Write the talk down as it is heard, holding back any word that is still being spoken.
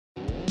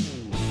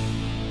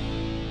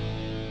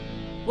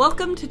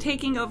Welcome to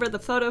Taking Over the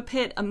Photo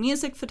Pit, a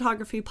music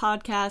photography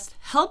podcast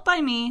helped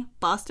by me,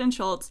 Boston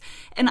Schultz,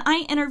 and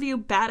I interview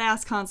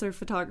badass concert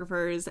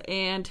photographers,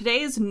 and today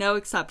is no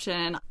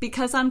exception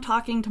because I'm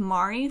talking to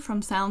Mari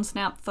from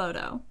SoundSnap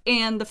Photo.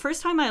 And the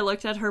first time I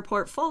looked at her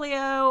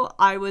portfolio,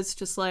 I was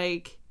just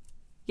like,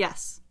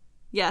 yes,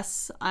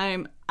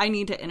 I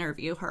need to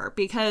interview her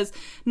because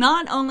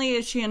not only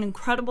is she an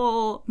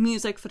incredible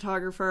music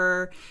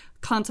photographer,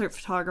 concert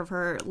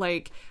photographer,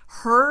 like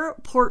her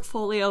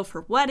portfolio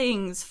for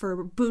weddings,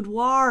 for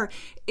boudoir,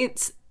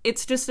 it's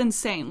just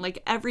insane.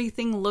 Like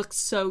everything looks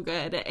so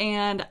good.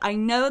 And I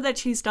know that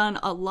she's done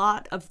a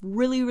lot of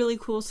really, really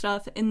cool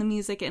stuff in the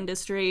music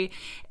industry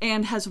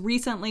and has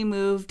recently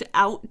moved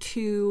out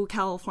to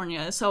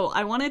California. So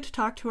I wanted to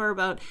talk to her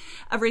about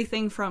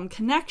everything from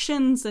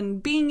connections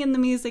and being in the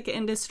music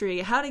industry,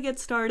 how to get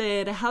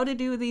started, how to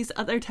do these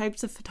other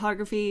types of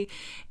photography,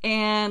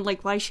 and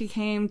like why she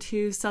came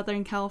to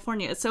Southern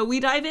California. So we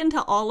dive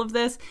into all of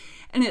this,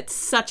 and it's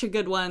such a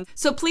good one.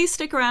 So please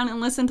stick around and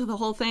listen to the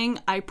whole thing.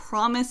 I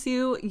promise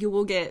you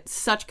will get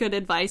such good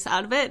advice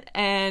out of it,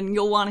 and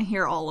you'll want to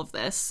hear all of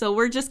this. So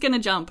we're just gonna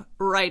jump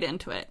right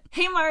into it.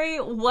 Hey Mari,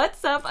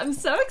 what's up? I'm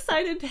so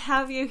excited to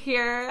have you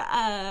here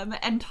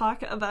and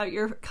talk about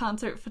your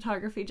concert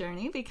photography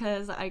journey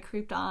because I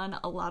creeped on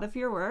a lot of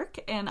your work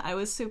and I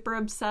was super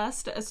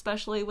obsessed,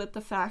 especially with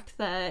the fact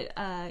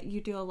that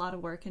you do a lot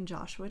of work in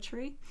Joshua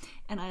Tree,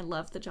 and I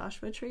love the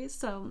Joshua trees.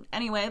 So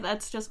anyway,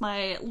 that's just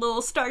my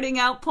little starting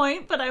out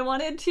point, but I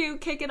wanted to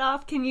kick it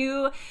off. Can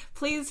you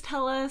please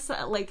tell us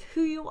like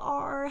who you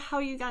are, how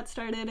you got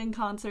started in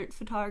concert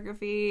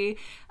photography,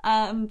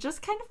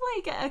 just kind of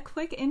like a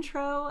quick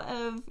intro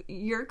of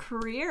your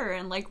career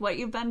and like what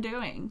you've been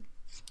doing?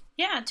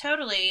 Yeah,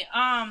 totally.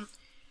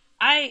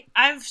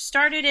 I've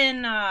started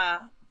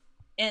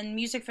in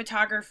music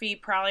photography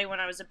probably when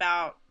I was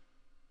about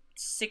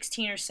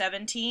 16 or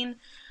 17.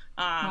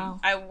 Wow.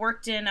 I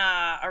worked in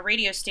a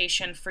radio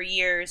station for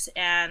years,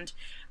 and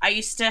I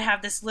used to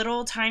have this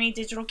little tiny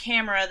digital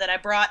camera that I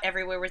brought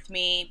everywhere with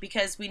me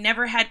because we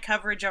never had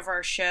coverage of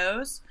our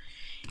shows.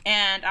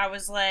 And I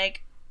was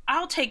like,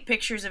 I'll take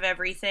pictures of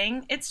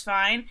everything. It's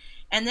fine.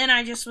 And then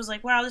I just was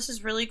like, wow, this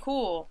is really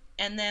cool.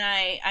 And then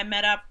I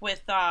met up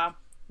with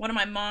one of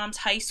my mom's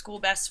high school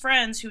best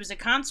friends who was a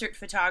concert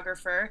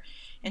photographer,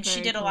 and Very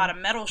she did cool. a lot of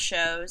metal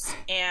shows.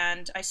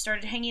 And I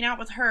started hanging out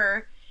with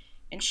her,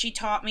 and she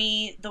taught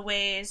me the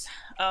ways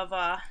of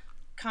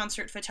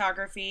concert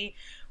photography.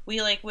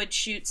 We like would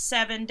shoot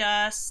Seven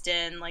Dust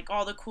and like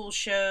all the cool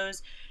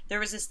shows. There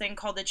was this thing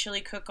called the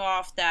Chili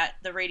Cook-Off that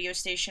the radio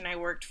station I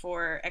worked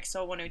for,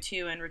 XL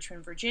 102 in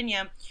Richmond,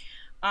 Virginia.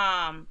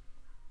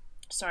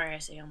 Sorry, I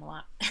say a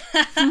lot.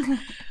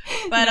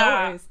 But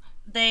No worries.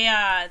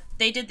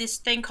 they did this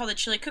thing called the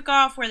Chili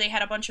Cook-Off where they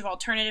had a bunch of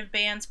alternative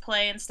bands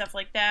play and stuff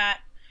like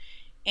that.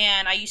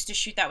 And I used to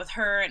shoot that with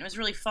her, and it was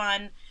really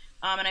fun.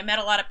 And I met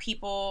a lot of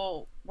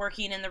people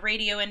working in the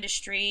radio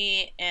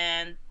industry,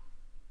 and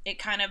it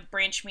kind of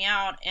branched me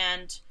out.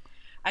 And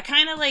I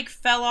kind of like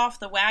fell off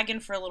the wagon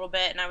for a little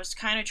bit, and I was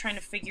kind of trying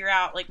to figure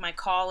out like my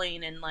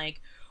calling and like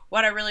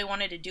what I really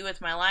wanted to do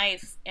with my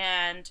life.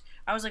 And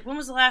I was like, when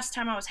was the last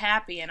time I was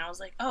happy? And I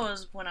was like, oh, it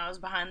was when I was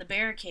behind the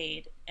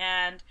barricade.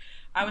 And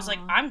I was like,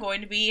 I'm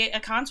going to be a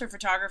concert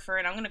photographer,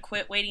 and I'm going to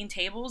quit waiting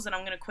tables, and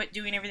I'm going to quit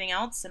doing everything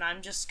else, and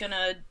I'm just going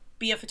to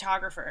be a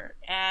photographer.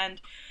 And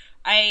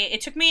it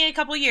took me a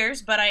couple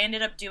years, but I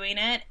ended up doing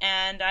it,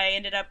 and I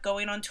ended up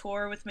going on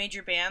tour with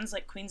major bands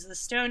like Queens of the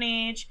Stone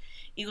Age,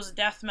 Eagles of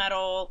Death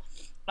Metal.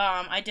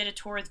 I did a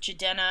tour with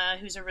Jidenna,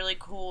 who's a really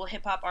cool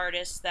hip-hop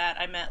artist that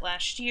I met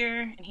last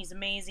year, and he's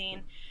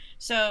amazing.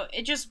 So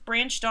it just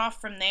branched off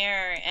from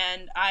there,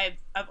 and I've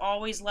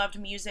always loved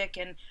music,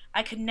 and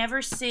I could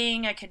never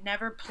sing, I could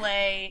never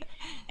play,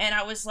 and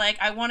I was like,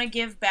 I want to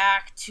give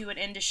back to an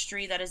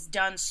industry that has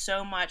done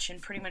so much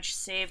and pretty much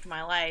saved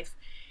my life.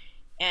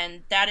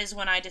 And that is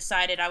when I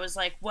decided, I was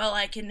like, well,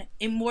 I can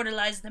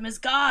immortalize them as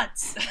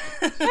gods.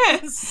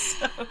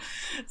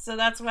 So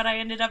that's what I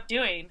ended up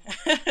doing.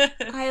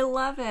 I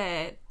love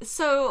it.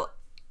 So,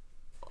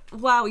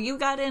 wow, you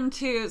got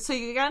into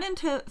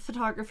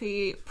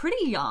photography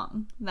pretty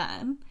young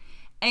then.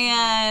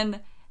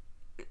 And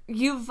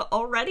you've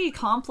already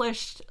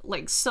accomplished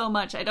like so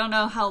much. I don't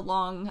know how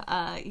long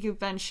you've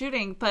been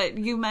shooting, but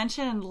you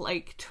mentioned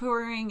like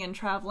touring and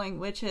traveling,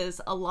 which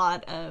is a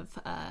lot of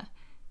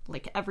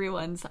like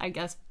everyone's, I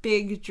guess,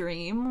 big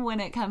dream when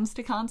it comes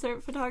to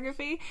concert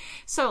photography.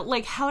 So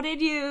like, how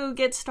did you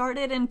get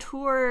started in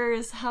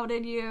tours? How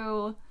did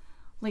you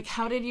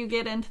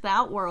get into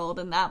that world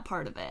and that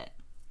part of it?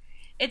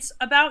 It's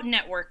about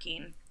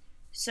networking.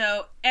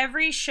 So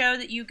every show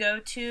that you go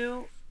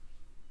to,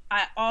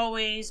 I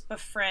always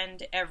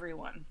befriend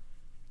everyone.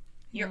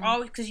 You're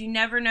always, because you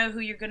never know who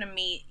you're going to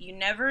meet. You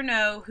never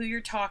know who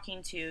you're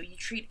talking to. You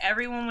treat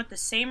everyone with the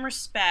same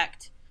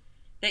respect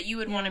that you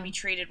would want to be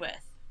treated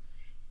with.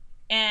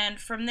 And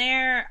from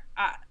there,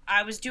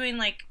 I was doing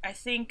like, I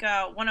think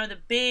one of the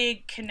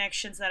big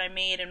connections that I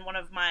made, and one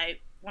of my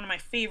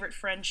favorite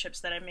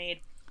friendships that I made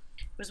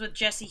was with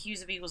Jesse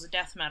Hughes of Eagles of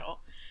Death Metal.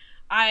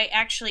 I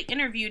actually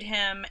interviewed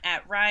him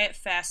at Riot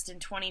Fest in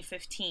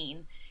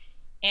 2015,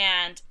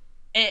 and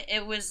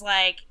it was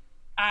like,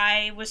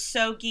 I was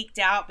so geeked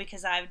out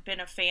because I've been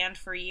a fan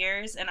for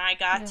years, and I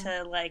got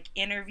to, like,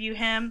 interview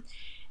him,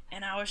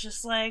 and I was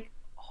just like,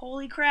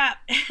 holy crap,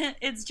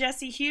 it's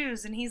Jesse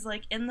Hughes, and he's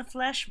like, in the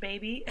flesh,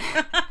 baby.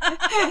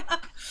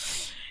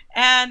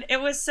 And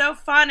it was so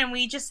fun, and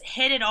we just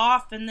hit it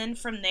off, and then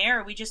from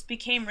there, we just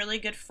became really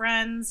good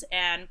friends,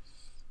 and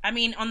I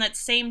mean, on that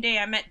same day,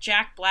 I met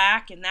Jack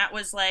Black, and that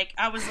was like,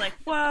 I was like,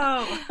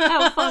 whoa.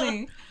 How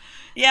funny.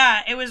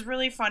 Yeah, it was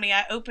really funny.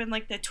 I opened,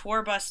 like, the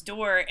tour bus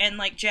door, and,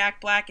 like, Jack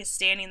Black is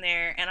standing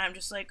there, and I'm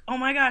just like, oh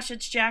my gosh,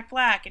 it's Jack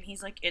Black, and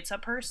he's like, it's a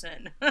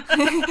person.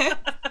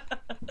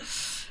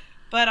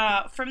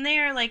 But from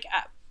there, like,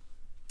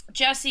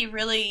 Jesse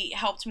really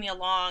helped me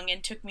along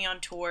and took me on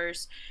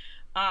tours,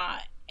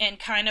 and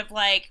kind of,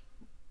 like,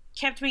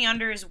 kept me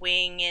under his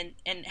wing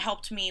and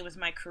helped me with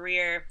my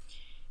career.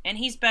 And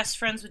he's best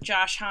friends with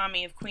Josh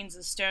Homme of Queens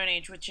of the Stone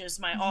Age, which is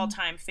my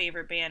all-time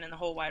favorite band in the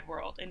whole wide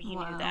world, and he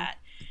knew that.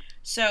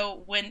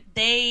 So when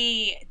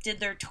they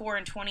did their tour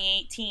in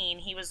 2018,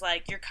 he was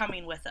like, you're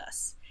coming with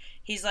us.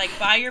 He's like,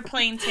 buy your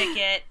plane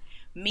ticket,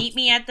 meet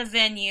me at the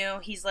venue.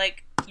 He's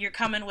like, you're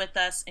coming with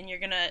us, and you're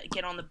going to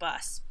get on the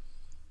bus.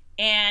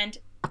 And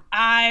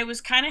I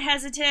was kind of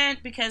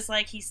hesitant because,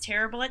 like, he's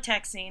terrible at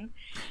texting.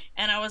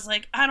 And I was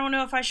like, I don't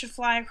know if I should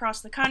fly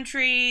across the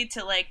country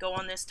to, like, go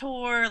on this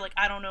tour. Like,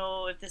 I don't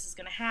know if this is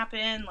going to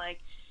happen. Like,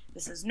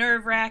 this is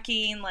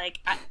nerve-wracking. Like,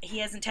 he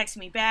hasn't texted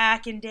me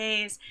back in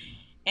days.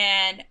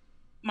 And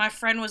my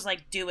friend was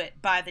like, do it.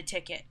 Buy the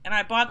ticket. And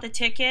I bought the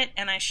ticket,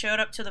 and I showed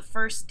up to the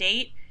first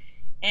date.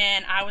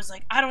 And I was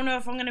like, I don't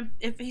know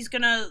if he's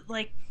going to,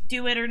 like,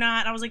 do it or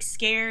not. I was, like,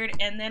 scared.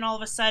 And then all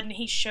of a sudden,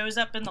 he shows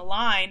up in the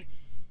line.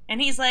 And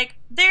he's like,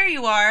 there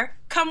you are,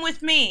 come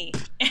with me.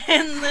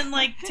 And then,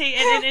 like,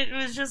 and it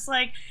was just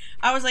like,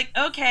 I was like,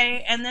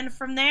 okay. And then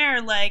from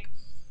there, like,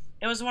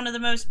 it was one of the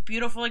most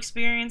beautiful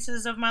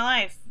experiences of my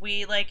life.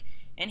 We, like,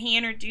 and he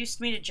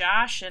introduced me to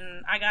Josh,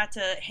 and I got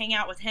to hang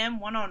out with him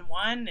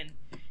one-on-one, and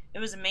it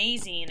was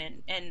amazing.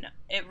 And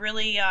it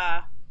really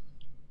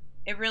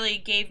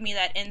gave me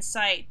that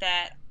insight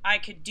that I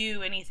could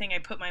do anything I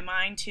put my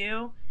mind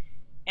to,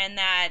 and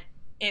that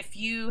if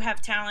you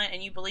have talent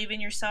and you believe in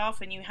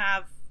yourself and you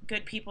have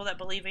good people that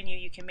believe in you,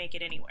 you can make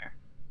it anywhere.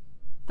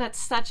 That's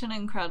such an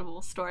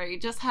incredible story.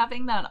 Just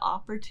having that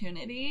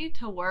opportunity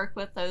to work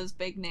with those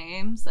big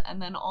names, and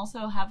then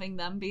also having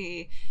them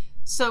be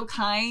so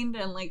kind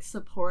and, like,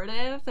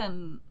 supportive,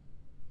 and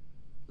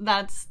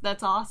that's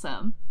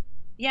awesome.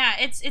 Yeah,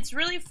 it's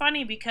really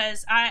funny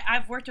because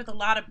I've worked with a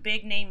lot of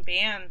big name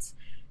bands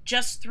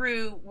just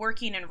through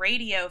working in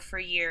radio for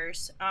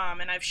years,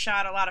 and I've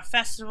shot a lot of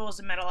festivals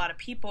and met a lot of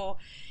people,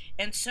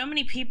 and so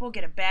many people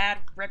get a bad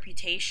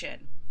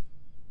reputation.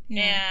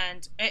 Yeah.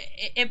 And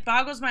it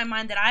boggles my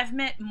mind that I've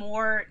met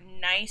more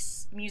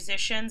nice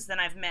musicians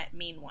than I've met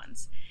mean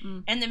ones.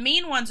 And the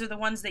mean ones are the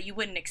ones that you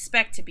wouldn't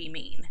expect to be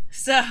mean.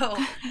 So,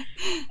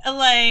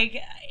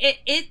 like,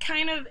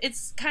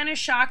 it's kind of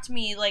shocked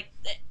me. Like,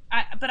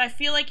 but I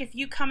feel like if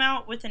you come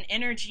out with an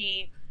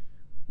energy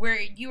where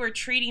you are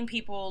treating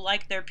people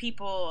like they're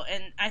people,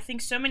 and I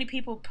think so many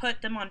people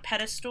put them on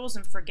pedestals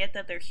and forget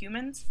that they're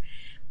humans,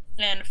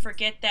 and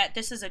forget that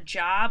this is a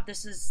job.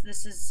 This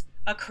is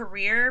a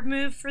career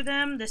move for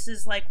them. This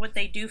is, like, what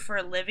they do for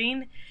a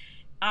living.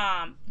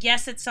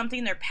 Yes, it's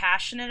something they're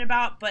passionate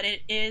about, but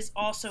it is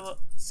also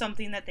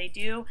something that they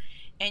do.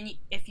 And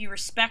if you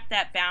respect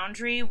that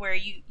boundary where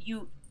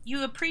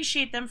you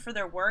appreciate them for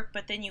their work,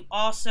 but then you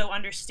also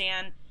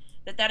understand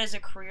that that is a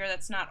career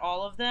that's not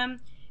all of them,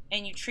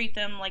 and you treat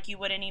them like you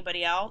would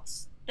anybody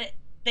else, that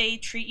they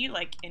treat you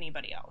like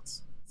anybody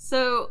else.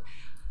 So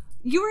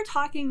you were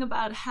talking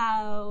about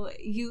how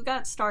you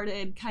got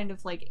started kind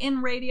of like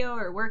in radio,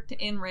 or worked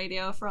in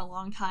radio for a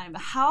long time.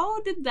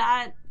 How did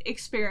that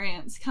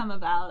experience come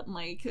about?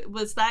 Like,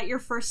 was that your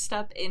first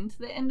step into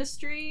the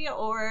industry,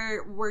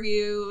 or were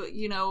you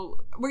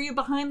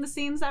behind the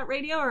scenes at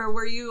radio, or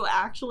were you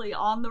actually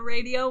on the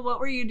radio? What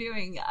were you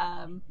doing?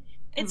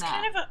 It's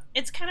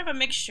kind of a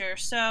mixture.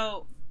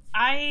 So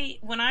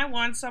when I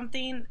want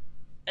something,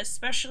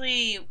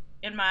 especially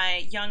in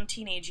my young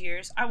teenage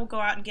years, I will go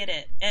out and get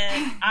it.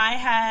 And I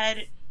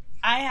had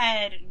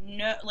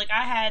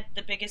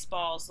the biggest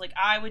balls. Like,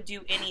 I would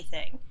do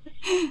anything.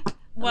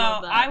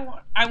 Well,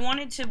 I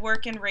wanted to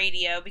work in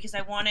radio because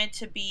I wanted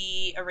to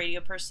be a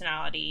radio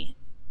personality.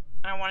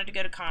 I wanted to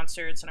go to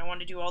concerts, and I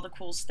wanted to do all the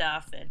cool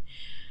stuff. And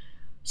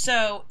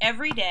so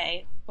every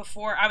day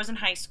before I was in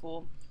high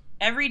school,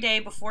 every day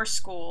before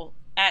school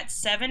at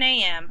 7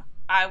 a.m.,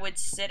 I would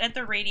sit at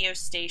the radio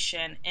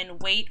station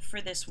and wait for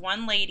this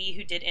one lady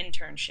who did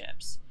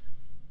internships.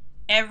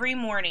 Every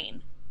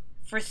morning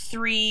for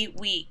 3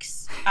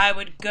 weeks, I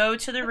would go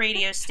to the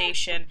radio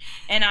station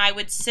and I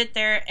would sit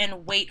there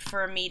and wait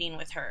for a meeting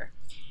with her.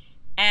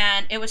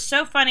 And it was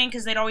so funny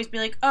because they'd always be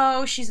like,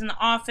 oh, she's in the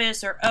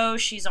office, or oh,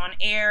 she's on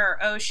air, or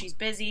oh, she's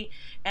busy.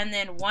 And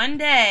then one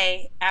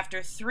day,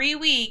 after 3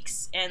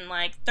 weeks and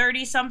like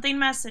 30-something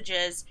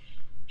messages,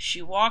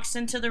 She walks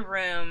into the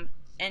room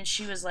and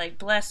she was like,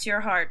 "Bless your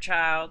heart,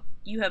 child.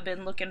 You have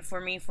been looking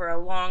for me for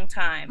a long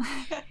time."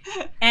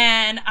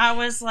 And I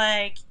was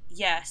like,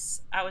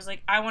 yes. I was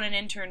like, I want an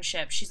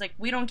internship. She's like,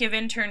 "We don't give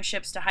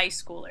internships to high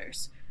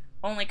schoolers,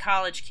 only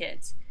college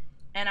kids."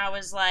 And I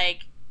was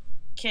like,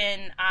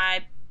 "Can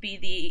I be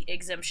the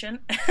exemption?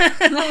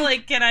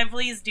 Like, can I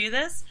please do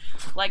this?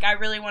 Like, I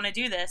really want to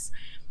do this."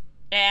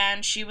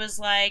 And she was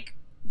like,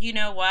 "You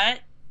know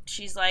what?"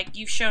 She's like,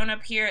 "You've shown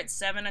up here at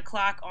 7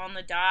 o'clock on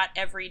the dot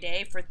every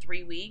day for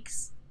 3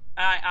 weeks.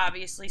 I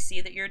obviously see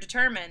that you're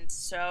determined.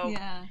 So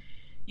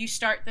you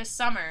start this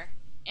summer."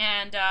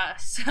 And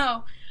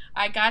so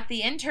I got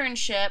the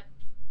internship,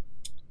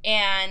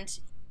 and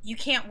you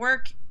can't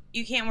work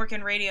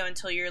in radio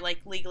until you're like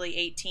legally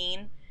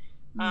 18.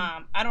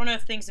 I don't know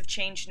if things have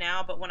changed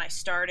now, but when I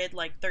started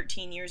like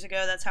 13 years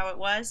ago, that's how it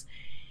was.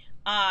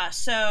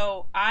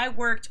 So I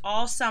worked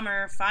all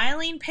summer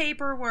filing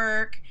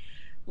paperwork,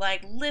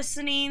 like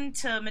listening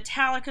to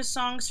Metallica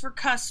songs for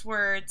cuss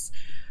words,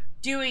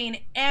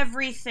 doing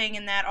everything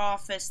in that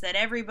office that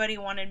everybody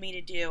wanted me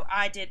to do.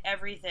 I did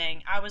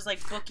everything. I was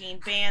like booking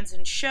bands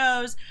and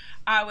shows.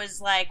 I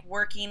was like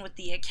working with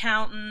the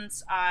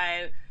accountants.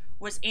 I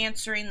was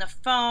answering the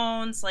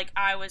phones. Like,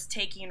 I was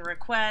taking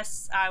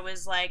requests. I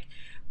was like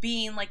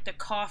being like the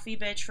coffee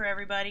bitch for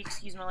everybody,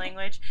 excuse my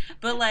language,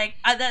 but like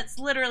that's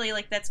literally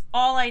like, that's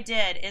all I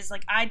did, is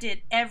like I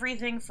did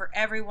everything for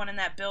everyone in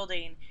that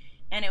building.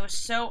 And it was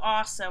so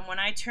awesome. When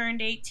I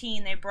turned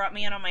 18, they brought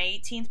me in on my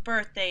 18th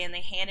birthday, and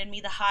they handed me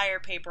the hire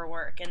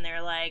paperwork, and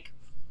they're like,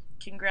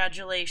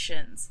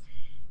 "Congratulations."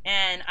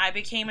 And I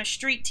became a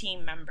street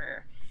team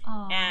member.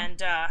 Aww.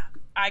 And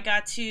I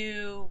got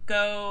to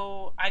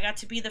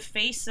be the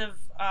face of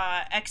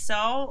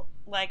XL.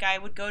 Like, I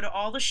would go to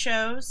all the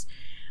shows.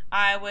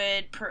 I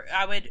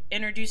would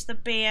introduce the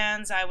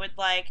bands. I would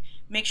like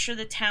make sure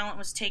the talent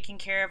was taken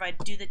care of. I'd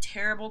do the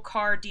terrible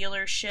car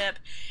dealership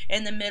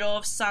in the middle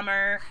of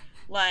summer,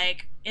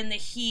 like in the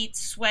heat,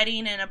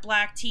 sweating in a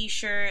black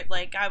t-shirt.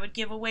 Like, I would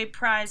give away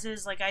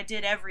prizes. Like, I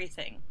did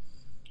everything.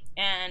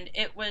 And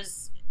it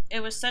was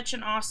such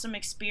an awesome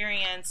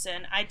experience.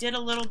 And I did a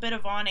little bit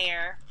of on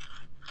air,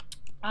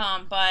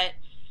 but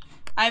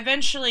I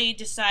eventually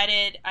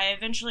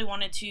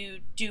wanted to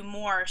do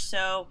more.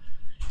 So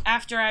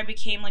after I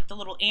became like the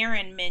little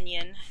Aaron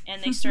minion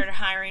and they started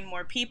hiring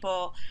more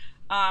people,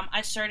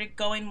 I started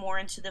going more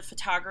into the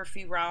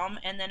photography realm,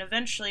 and then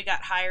eventually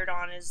got hired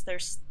on as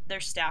their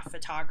staff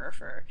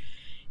photographer.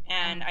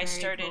 And I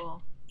started,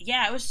 cool.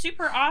 Yeah, it was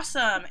super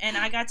awesome. And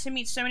I got to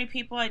meet so many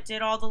people. I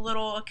did all the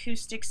little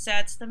acoustic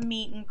sets, the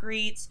meet and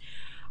greets.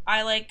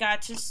 I like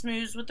got to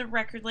smooze with the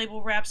record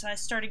label reps. I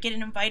started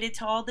getting invited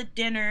to all the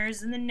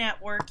dinners and the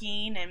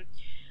networking, and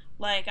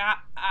like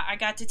I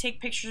got to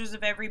take pictures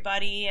of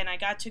everybody, and I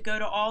got to go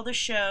to all the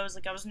shows.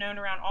 Like, I was known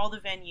around all the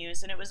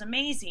venues, and it was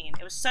amazing.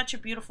 It was such a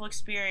beautiful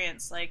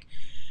experience. Like,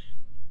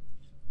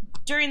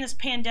 during this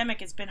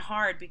pandemic, it's been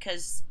hard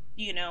because,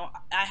 you know,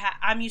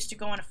 I'm used to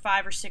going to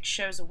 5 or 6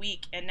 shows a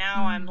week, and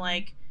now I'm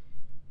like,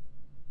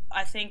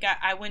 I think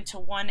I went to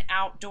one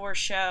outdoor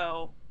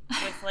show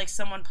with like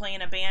someone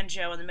playing a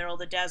banjo in the middle of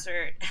the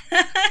desert,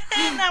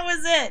 and that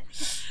was it.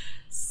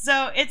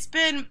 So it's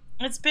been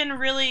a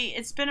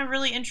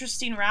really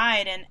interesting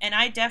ride, and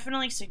I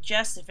definitely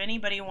suggest, if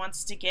anybody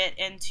wants to get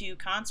into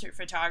concert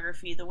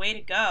photography, the way to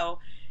go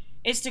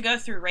is to go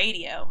through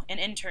radio and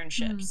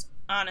internships.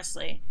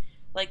 Honestly,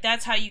 like,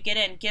 that's how you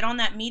get on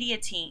that media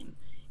team,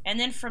 and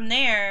then from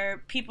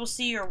there, people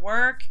see your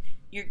work.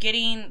 You're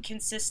getting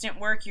consistent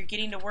work. You're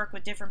getting to work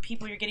with different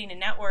people. You're getting to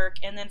network,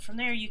 and then from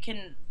there, you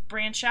can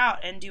branch out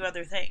and do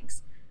other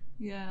things.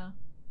 Yeah,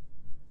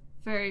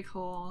 very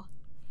cool.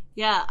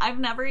 Yeah, I've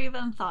never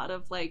even thought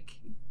of, like,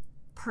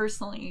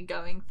 personally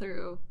going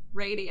through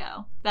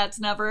radio. That's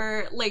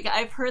never, like,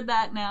 I've heard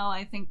that now,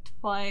 I think,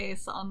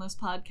 twice on this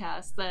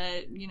podcast,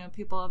 that, you know,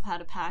 people have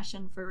had a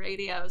passion for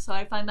radio. So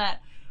I find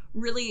that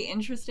really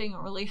interesting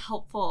and really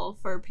helpful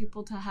for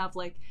people to have,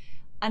 like,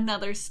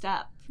 another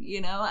step, you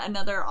know,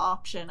 another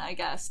option, I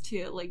guess,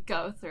 to, like,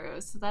 go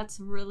through. So that's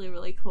really,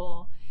 really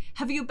cool.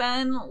 Have you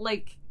been,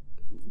 like,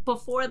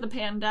 before the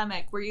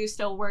pandemic, were you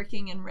still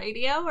working in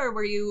radio, or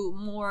were you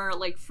more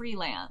like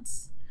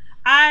freelance?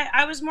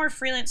 I was more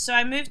freelance. So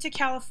I moved to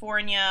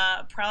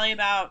California probably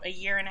about 1.5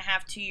 years,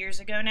 2 years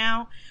ago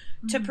now,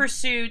 to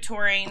pursue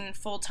touring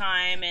full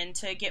time and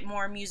to get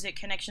more music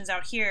connections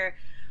out here.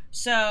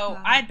 So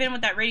I'd been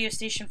with that radio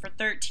station for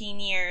 13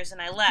 years,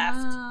 and I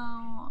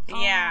left.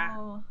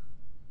 Yeah.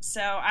 So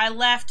I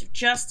left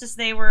just as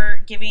they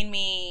were giving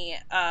me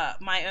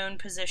my own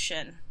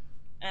position.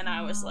 And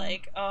I was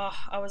like,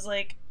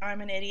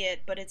 I'm an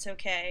idiot, but it's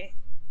okay.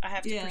 I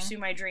have to pursue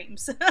my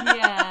dreams.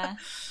 Yeah.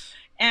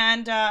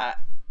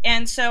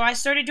 And so I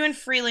started doing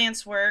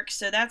freelance work.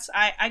 So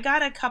I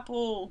got a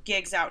couple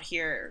gigs out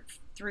here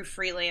through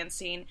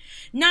freelancing.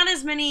 Not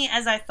as many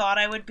as I thought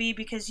I would be,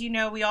 because, you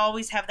know, we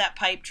always have that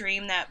pipe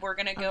dream that we're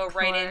going to go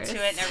right into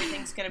it and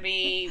everything's going to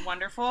be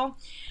wonderful.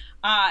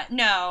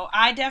 No,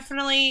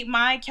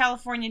 my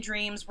California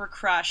dreams were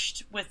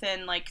crushed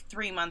within like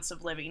 3 months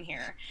of living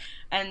here.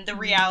 And the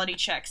reality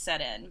check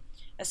set in,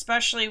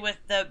 especially with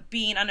the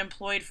being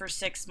unemployed for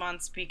 6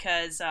 months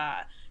because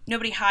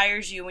nobody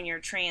hires you when you're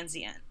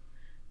transient.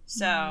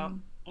 So,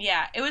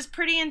 yeah, it was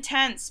pretty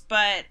intense.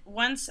 But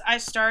once I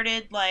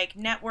started like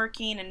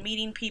networking and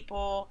meeting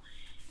people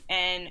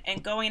and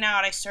going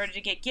out, I started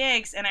to get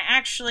gigs. And I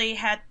actually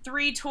had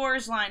 3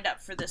 tours lined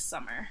up for this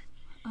summer.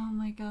 Oh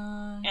my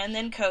god. And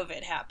then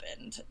COVID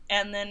happened,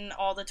 and then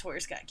all the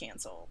tours got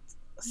canceled.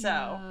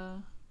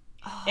 So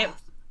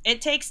it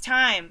takes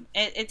time.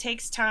 It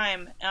takes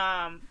time.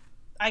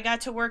 I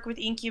got to work with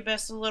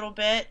Incubus a little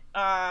bit.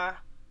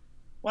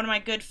 One of my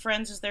good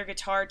friends is their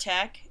guitar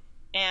tech,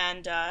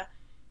 and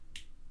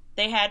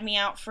they had me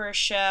out for a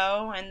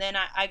show, and then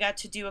I got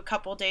to do a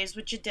couple days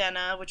with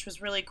Jidenna, which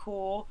was really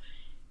cool.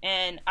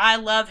 And I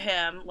love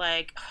him.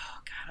 Like,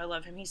 oh God, I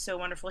love him. He's so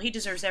wonderful. He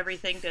deserves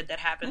everything good that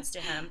happens to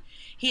him.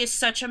 He is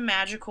such a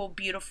magical,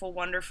 beautiful,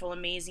 wonderful,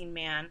 amazing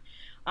man.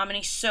 And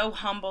he's so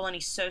humble and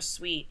he's so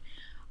sweet.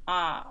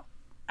 I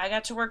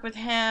got to work with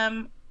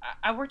him.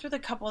 I worked with a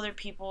couple other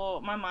people.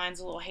 My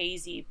mind's a little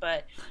hazy,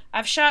 but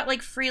I've shot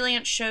like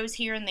freelance shows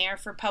here and there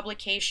for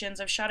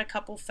publications. I've shot a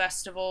couple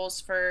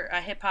festivals for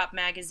a hip hop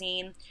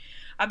magazine.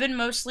 I've been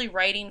mostly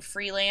writing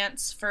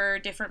freelance for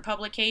different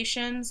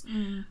publications.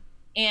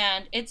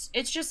 And it's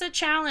just a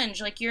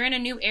challenge. Like, you're in a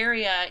new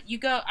area.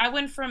 I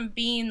went from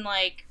being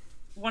like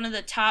one of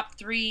the top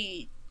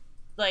 3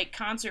 like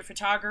concert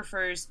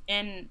photographers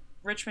in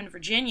Richmond,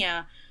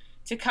 Virginia,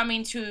 to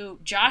coming to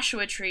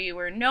Joshua Tree,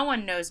 where no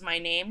one knows my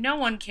name, no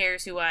one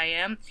cares who I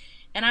am,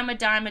 and I'm a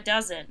dime a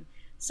dozen.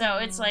 So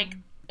it's like,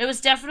 it was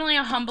definitely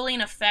a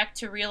humbling effect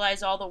to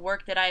realize all the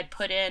work that I had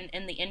put in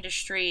the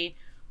industry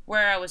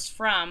where I was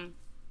from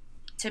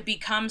to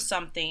become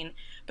something.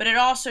 But it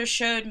also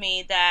showed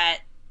me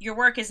that your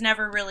work is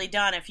never really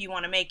done if you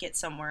want to make it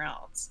somewhere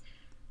else.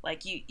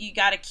 Like, you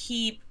got to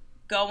keep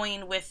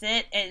going with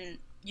it, and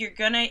you're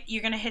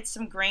gonna hit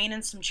some grain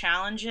and some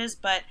challenges,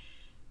 but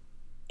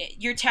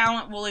your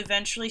talent will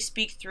eventually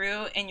speak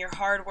through, and your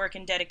hard work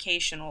and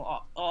dedication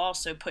will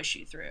also push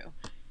you through.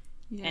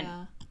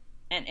 Yeah.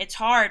 And it's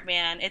hard,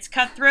 man. It's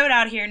cutthroat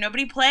out here.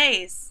 Nobody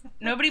plays.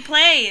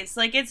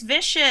 Like, it's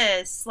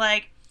vicious.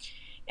 Like,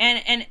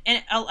 and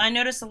I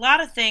notice a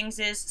lot of things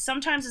is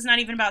sometimes it's not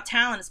even about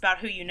talent. It's about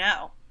who you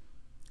know.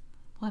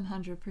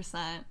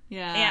 100%.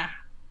 Yeah. Yeah.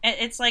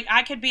 It's like,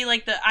 I could be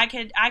like I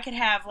could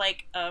have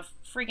like a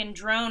freaking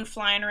drone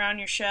flying around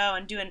your show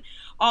and doing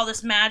all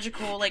this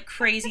magical, like,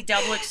 crazy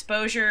double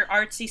exposure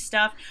artsy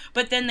stuff,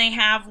 but then they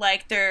have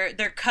like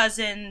their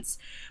cousin's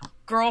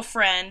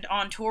girlfriend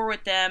on tour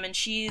with them, and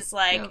she's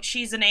like,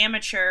 she's an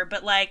amateur,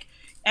 but like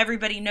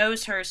everybody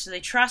knows her, so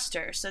they trust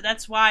her. So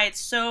that's why it's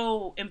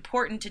so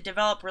important to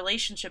develop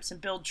relationships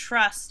and build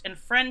trust and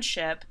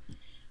friendship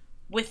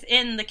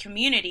within the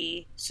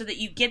community so that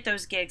you get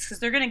those gigs, because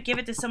they're going to give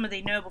it to someone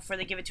they know before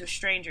they give it to a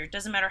stranger. It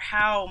doesn't matter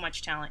how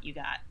much talent you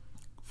got.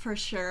 For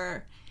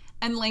sure.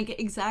 And like,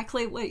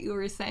 exactly what you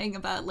were saying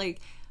about like,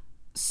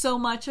 so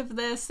much of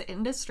this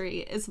industry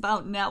is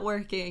about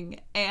networking,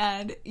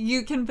 and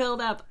you can build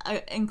up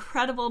an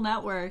incredible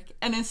network,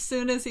 and as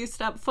soon as you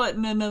step foot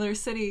in another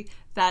city,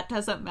 that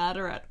doesn't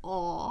matter at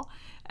all.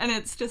 And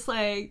it's just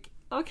like,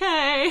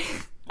 okay,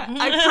 I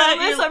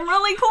promise I'm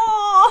really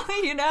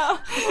cool, you know?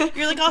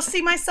 You're like, I'll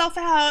see myself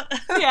out.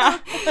 Yeah.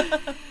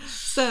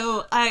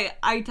 So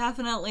I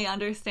definitely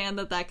understand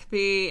that could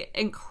be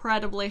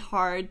incredibly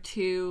hard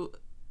to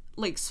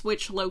like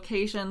switch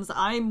locations.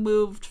 I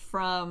moved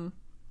from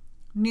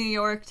New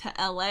York to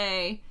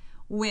LA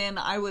when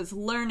I was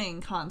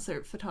learning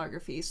concert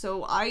photography.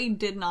 So I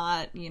did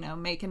not,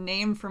 make a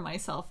name for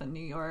myself in New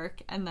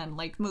York and then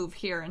like move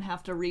here and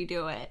have to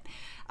redo it.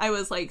 I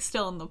was like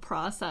still in the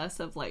process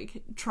of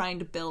like trying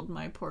to build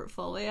my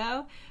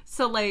portfolio.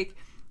 So like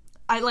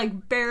I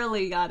like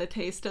barely got a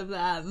taste of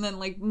that, and then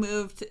like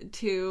moved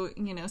to,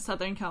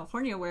 Southern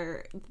California,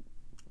 where,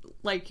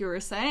 like you were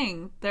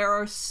saying, there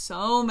are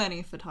so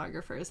many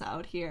photographers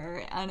out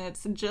here, and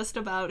it's just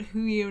about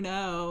who you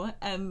know,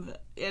 and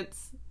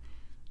it's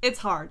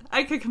hard.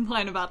 I could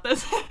complain about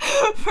this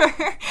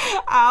for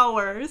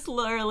hours,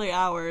 literally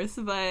hours,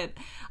 but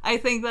I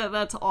think that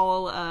that's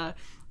all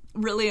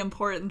really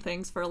important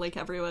things for like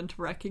everyone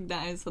to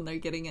recognize when they're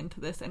getting into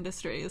this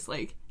industry, is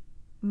like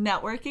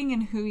networking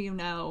and who you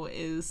know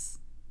is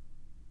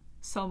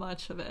so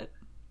much of it.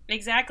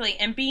 Exactly.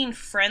 And being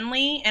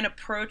friendly and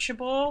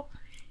approachable.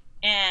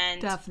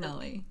 And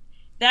definitely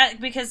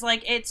that, because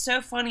like, it's so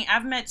funny.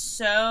 I've met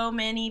so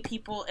many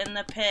people in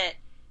the pit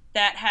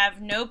that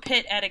have no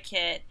pit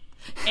etiquette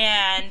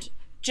and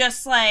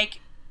just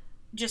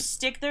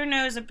stick their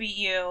nose up at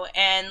you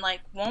and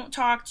like won't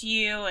talk to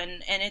you,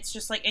 and it's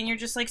just like, and you're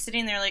just like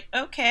sitting there like,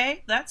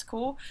 okay, that's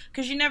cool,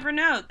 because you never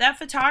know, that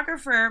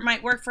photographer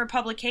might work for a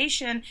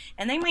publication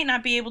and they might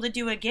not be able to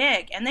do a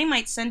gig, and they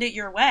might send it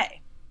your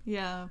way.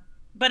 Yeah.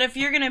 But if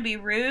you're gonna be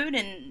rude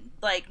and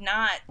like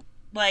not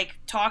like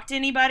talk to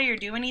anybody or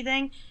do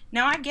anything.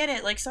 Now I get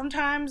it. Like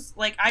sometimes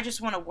like I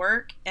just want to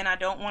work and I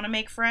don't want to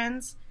make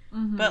friends.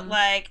 But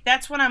like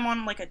that's when I'm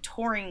on like a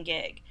touring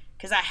gig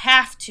because I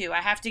have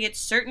to get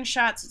certain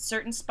shots at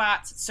certain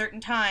spots at certain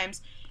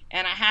times,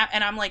 and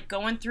I'm like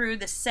going through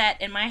the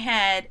set in my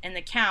head and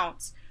the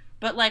counts.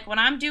 But like when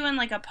I'm doing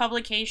like a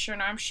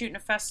publication or I'm shooting a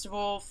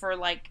festival for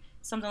like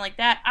something like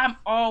that, I'm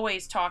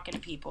always talking to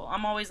people.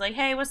 I'm always like,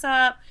 hey, what's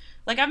up?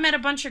 Like I've met a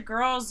bunch of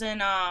girls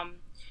in a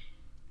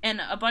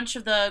bunch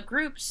of the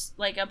groups,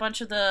 like a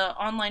bunch of the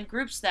online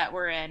groups that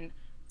we're in,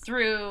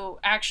 through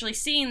actually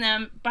seeing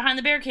them behind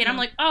the barricade. I'm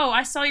like, oh,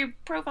 I saw your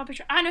profile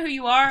picture. I know who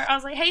you are. I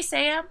was like, hey,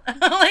 Sam.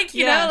 Like,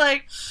 you know,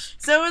 like,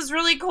 so it was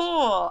really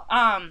cool.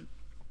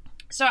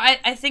 So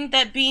I think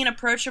that being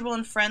approachable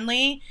and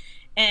friendly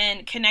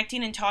and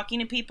connecting and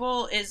talking to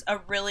people is a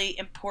really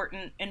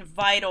important and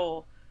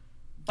vital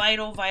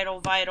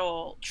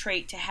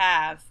trait to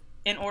have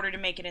in order to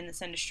make it in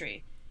this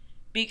industry.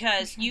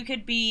 Because you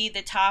could be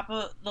the top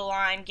of the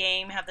line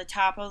game, have the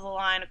top of the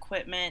line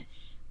equipment,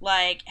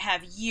 like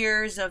have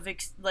years of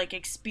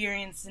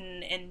experience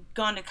and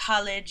gone to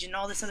college and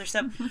all this other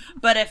stuff,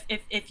 but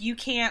if you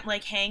can't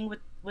like hang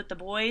with the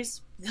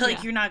boys,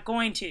 like you're not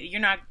going to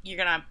not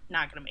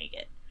gonna make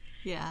it.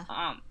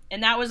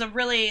 And that was a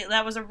really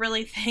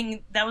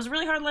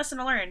hard lesson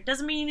to learn.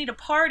 Doesn't mean you need to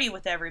party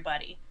with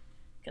everybody,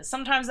 because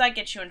sometimes that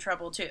gets you in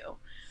trouble too,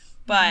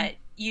 but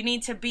you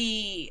need to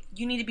be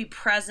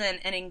present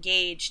and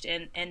engaged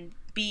and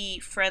be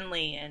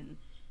friendly and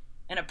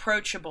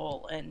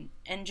approachable and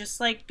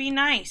just like be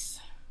nice.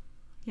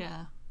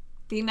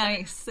 Be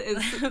nice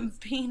is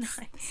be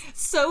nice.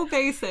 So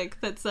basic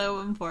but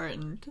so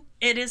important.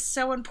 It is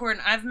so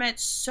important. I've met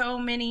so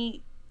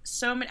many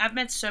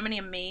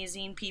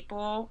amazing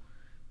people,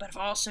 but I've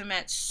also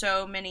met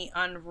so many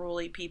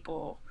unruly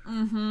people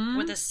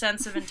with a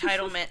sense of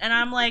entitlement. And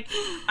I'm like,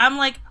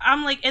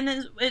 and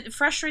then it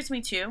frustrates me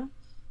too,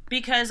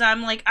 because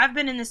I'm like, I've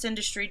been in this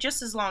industry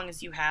just as long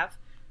as you have.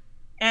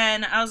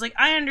 And I was like,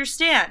 I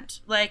understand,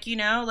 like, you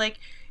know, like,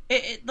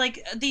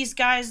 like, these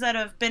guys that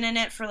have been in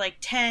it for, like,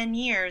 10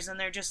 years, and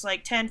they're just,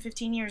 like, 10,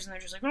 15 years, and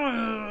they're just like,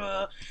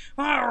 and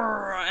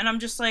I'm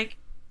just like,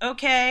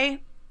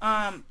 okay,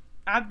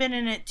 I've been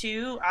in it,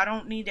 too. I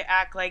don't need to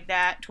act like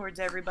that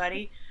towards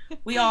everybody.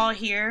 We all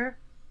here.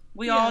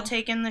 We all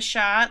taking the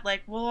shot.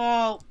 Like, we'll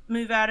all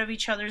move out of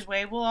each other's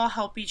way. We'll all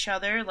help each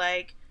other.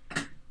 Like,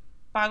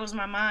 boggles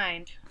my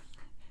mind.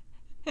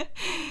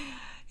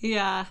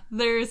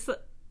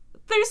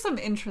 There's some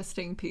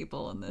interesting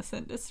people in this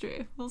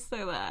industry. We'll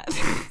say that.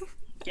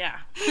 Yeah.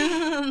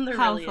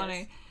 How really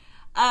funny.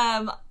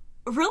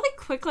 Really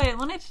quickly, I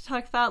wanted to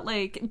talk about,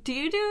 like, do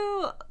you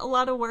do a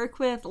lot of work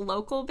with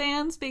local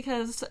bands?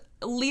 Because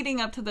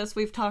leading up to this,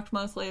 we've talked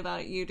mostly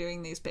about you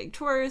doing these big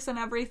tours and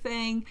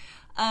everything.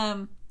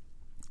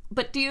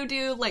 But do you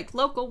do, like,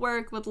 local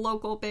work with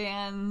local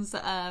bands,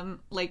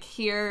 like,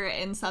 here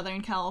in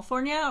Southern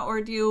California?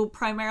 Or do you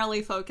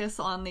primarily focus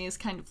on these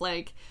kind of,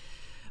 like,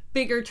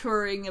 bigger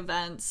touring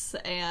events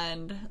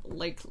and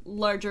like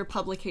larger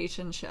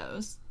publication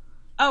shows?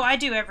 Oh, I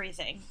do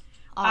everything.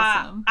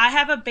 Awesome. I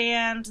have a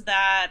band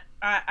that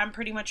I'm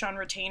pretty much on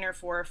retainer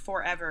for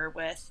forever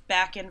with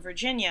back in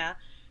Virginia.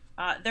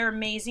 They're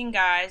amazing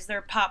guys. They're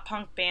a pop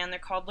punk band. They're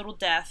called Little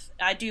Death.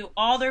 I do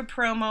all their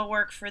promo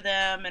work for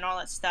them and all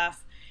that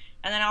stuff.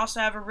 And then I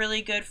also have a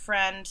really good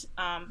friend,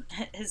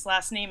 his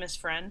last name is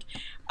Friend,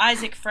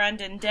 Isaac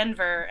Friend in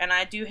Denver, and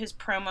I do his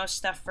promo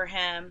stuff for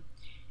him.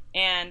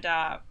 And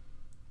I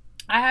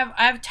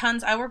have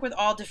tons. I work with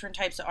all different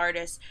types of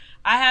artists.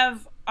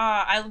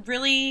 I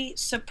really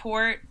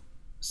support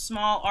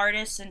small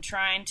artists and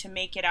trying to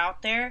make it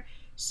out there.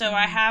 So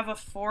I have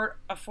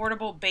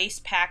affordable base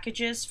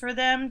packages for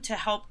them to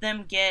help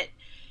them get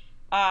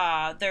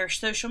their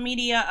social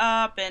media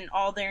up and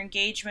all their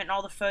engagement and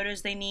all the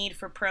photos they need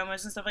for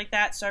promos and stuff like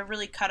that. So I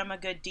really cut them a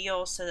good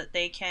deal so that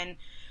they can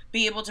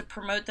be able to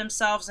promote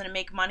themselves and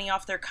make money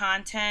off their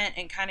content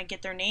and kind of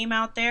get their name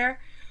out there.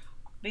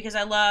 Because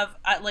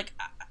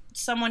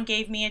someone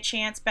gave me a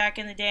chance back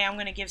in the day, I'm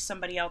going to give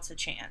somebody else a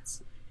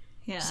chance.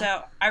 Yeah.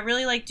 So I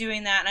really like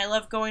doing that, and I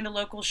love going to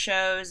local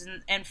shows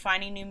and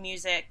finding new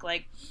music.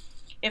 Like,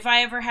 if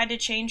I ever had to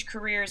change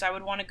careers, I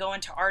would want to go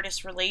into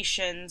artist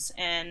relations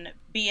and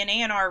be an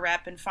A&R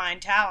rep and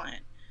find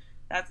talent.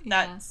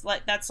 That's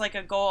like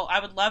a goal. I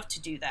would love to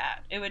do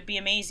that. It would be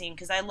amazing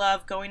because I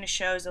love going to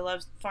shows. I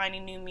love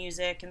finding new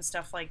music and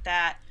stuff like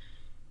that.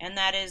 And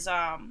that is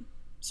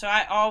so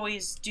I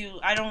always do.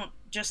 I don't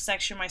just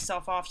section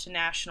myself off to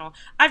national.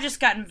 I've just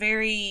gotten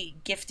very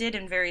gifted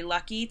and very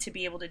lucky to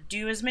be able to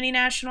do as many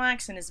national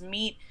acts and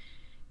meet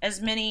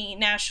as many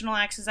national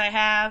acts as I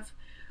have.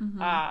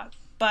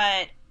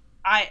 But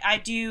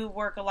I do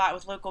work a lot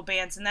with local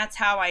bands, and that's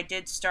how I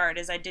did start.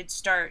 Is I did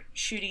start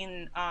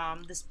shooting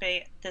this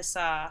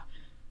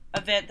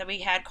event that we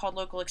had called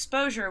Local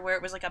Exposure, where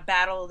it was like a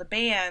battle of the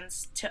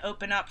bands to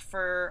open up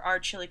for our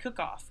chili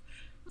cook-off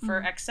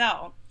for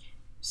XL.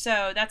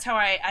 So that's how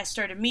I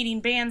started meeting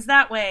bands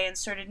that way and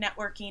started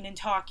networking and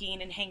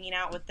talking and hanging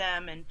out with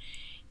them.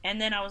 And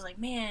then I was like,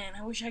 man,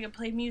 I wish I could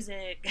play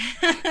music.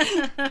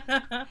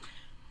 I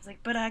was like,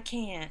 but I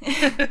can't.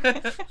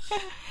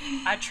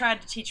 I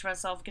tried to teach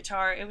myself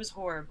guitar. It was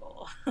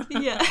horrible.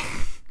 Yeah.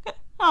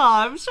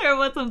 Oh, I'm sure it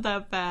wasn't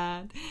that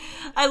bad.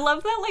 I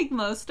love that, like,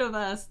 most of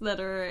us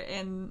that are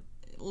in,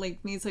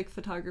 like, music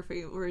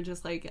photography, we're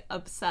just, like,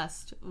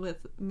 obsessed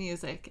with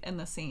music and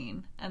the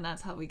scene, and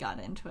that's how we got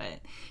into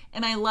it.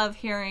 And I love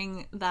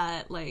hearing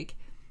that, like,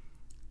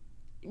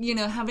 you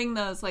know, having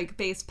those, like,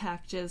 bass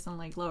packages and,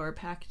 like, lower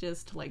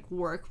packages to, like,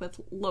 work with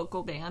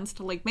local bands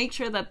to, like, make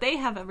sure that they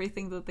have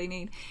everything that they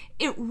need.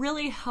 It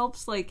really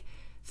helps, like,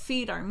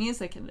 feed our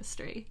music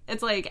industry.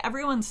 It's like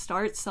everyone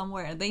starts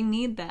somewhere. They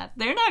need that.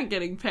 They're not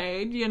getting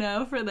paid, you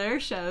know, for their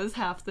shows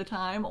half the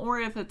time, or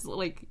if it's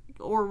like,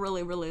 or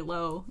really, really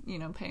low, you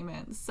know,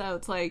 payments. So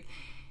it's like,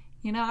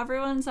 you know,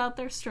 everyone's out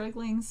there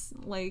struggling.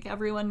 Like,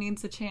 everyone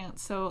needs a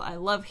chance. So I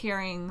love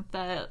hearing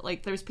that,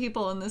 like, there's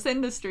people in this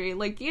industry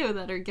like you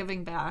that are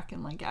giving back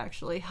and, like,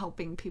 actually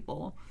helping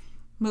people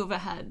move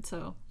ahead.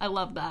 So I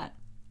love that.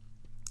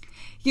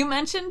 You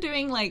mentioned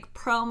doing, like,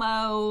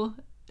 promo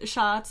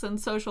shots and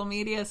social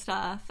media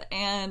stuff,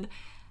 and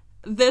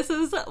this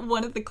is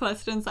one of the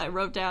questions I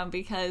wrote down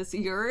because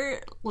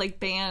your, like,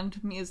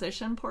 band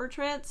musician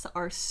portraits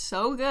are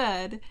so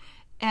good,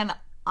 and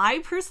I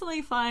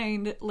personally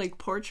find, like,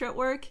 portrait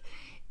work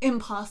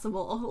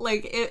impossible.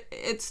 Like,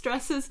 it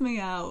stresses me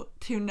out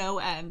to no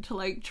end to,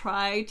 like,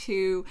 try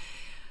to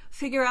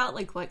figure out,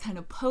 like, what kind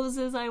of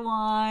poses I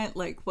want,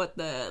 like, what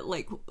the,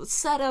 like,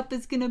 setup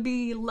is gonna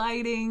be,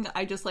 lighting.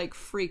 I just, like,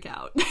 freak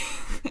out.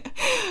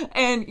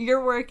 And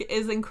your work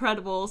is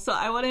incredible. So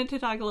I wanted to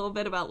talk a little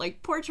bit about,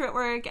 like, portrait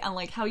work and,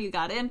 like, how you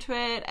got into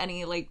it,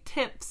 any, like,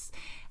 tips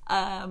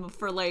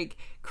for, like,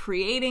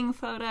 creating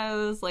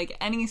photos, like,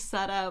 any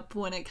setup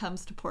when it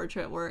comes to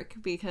portrait work,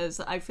 because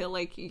I feel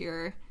like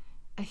you're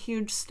a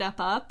huge step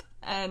up,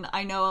 and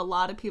I know a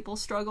lot of people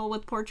struggle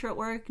with portrait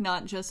work,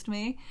 not just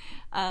me,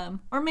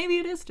 or maybe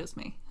it is just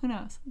me, who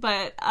knows.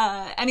 But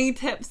any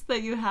tips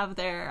that you have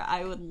there,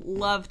 I would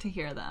love to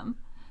hear them.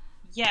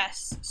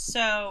 Yes,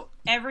 so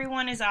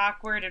everyone is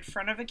awkward in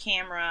front of a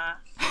camera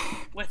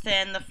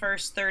within the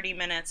first 30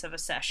 minutes of a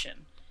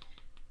session,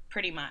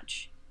 pretty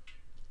much,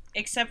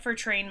 except for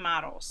trained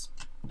models,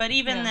 but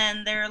even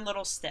then they're a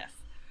little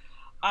stiff.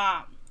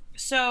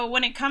 So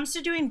when it comes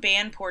to doing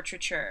band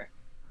portraiture,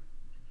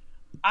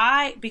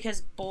 because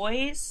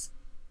boys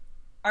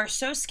are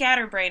so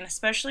scatterbrained,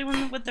 especially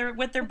when with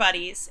their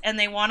buddies, and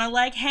they want to,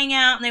 like, hang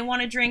out and they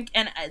want to drink,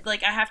 and,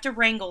 like, I have to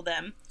wrangle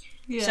them.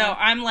 Yeah. So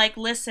I'm like,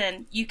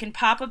 listen, you can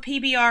pop a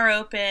PBR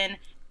open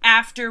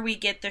after we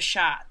get the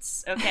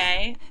shots,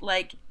 okay?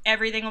 Like,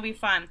 everything will be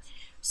fun.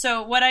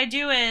 So what I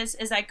do is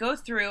I go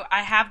through,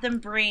 I have them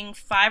bring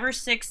 5 or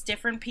 6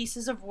 different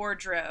pieces of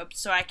wardrobe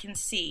so I can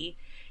see,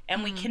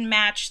 and we can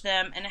match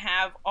them and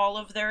have all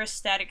of their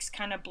aesthetics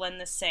kind of blend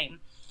the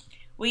same.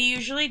 We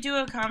usually do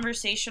a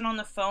conversation on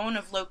the phone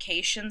of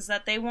locations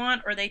that they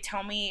want, or they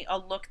tell me a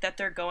look that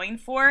they're going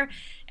for,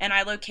 and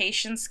I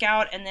location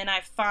scout, and then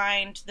I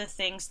find the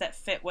things that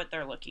fit what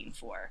they're looking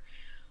for.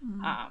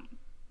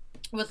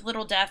 With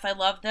Little Death, I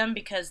love them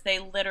because they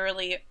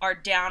literally are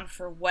down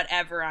for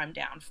whatever I'm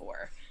down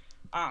for.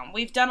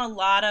 We've done a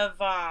lot of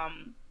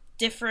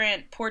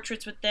different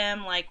portraits with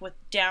them, like with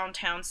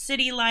downtown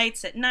city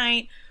lights at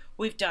night.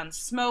 We've done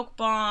smoke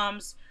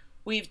bombs.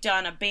 We've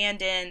done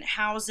abandoned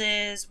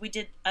houses. We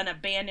did an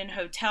abandoned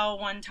hotel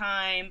one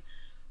time.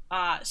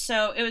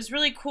 So it was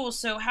really cool.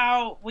 So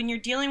when you're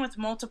dealing with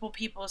multiple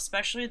people,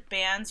 especially with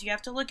bands, you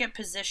have to look at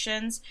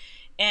positions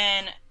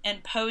and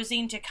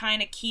posing to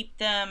kind of keep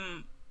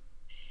them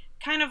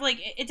kind of, like,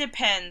 it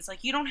depends.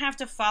 Like, you don't have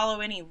to follow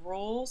any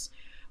rules,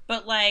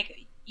 but,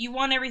 like, you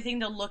want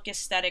everything to look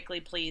aesthetically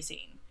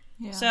pleasing.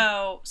 Yeah.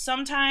 So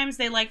sometimes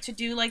they like to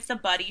do, like, the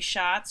buddy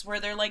shots where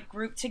they're, like,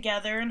 grouped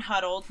together and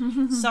huddled.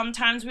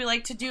 Sometimes we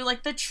like to do,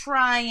 like, the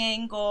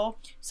triangle.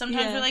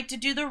 Sometimes we like to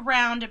do the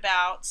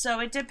roundabout. So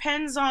it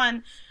depends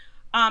on,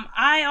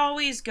 I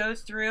always go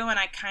through and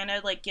I kind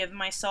of, like, give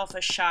myself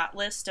a shot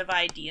list of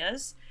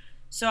ideas.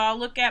 So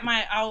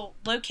I'll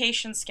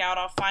location scout.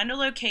 I'll find a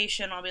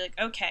location. I'll be like,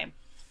 okay,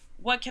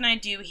 what can I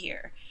do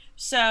here?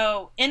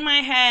 So in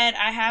my head,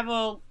 I have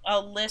a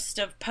list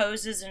of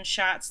poses and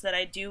shots that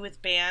I do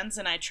with bands,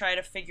 and I try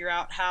to figure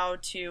out how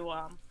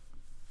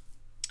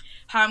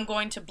I'm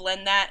going to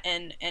blend that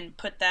and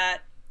put that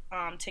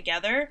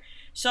together.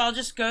 So I'll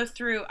just go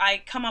through.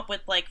 I come up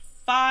with, like,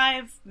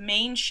 5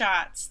 main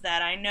shots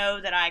that I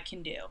know that I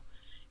can do,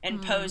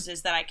 and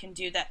poses that I can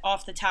do that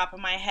off the top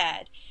of my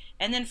head.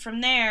 And then from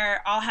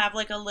there, I'll have,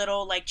 like, a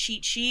little, like,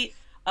 cheat sheet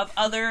of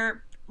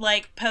other,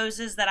 like,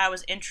 poses that I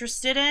was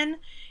interested in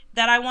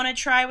that I want to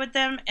try with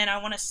them, and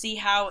I want to see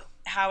how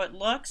it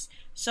looks.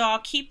 So I'll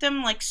keep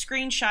them, like,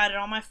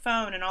 screenshotted on my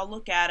phone, and I'll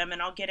look at them,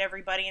 and I'll get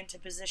everybody into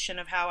position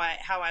of how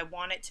I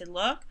want it to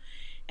look.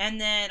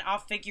 And then I'll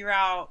figure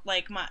out,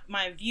 like,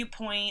 my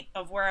viewpoint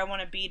of where I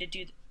want to be to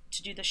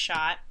do the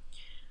shot.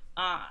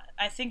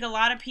 I think a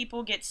lot of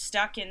people get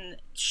stuck in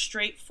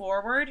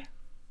straightforward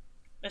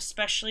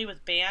especially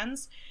with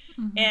bands.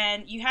 Mm-hmm.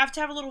 And you have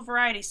to have a little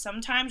variety.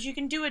 Sometimes you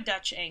can do a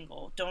Dutch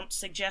angle. Don't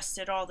suggest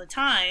it all the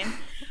time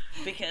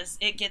because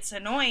it gets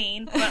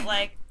annoying. But,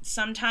 like,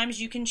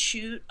 sometimes you can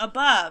shoot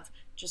above.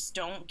 Just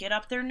don't get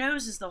up their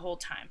noses the whole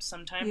time.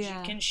 Sometimes you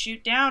can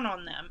shoot down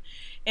on them.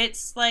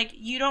 It's like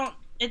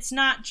it's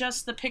not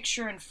just the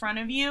picture in front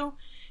of you.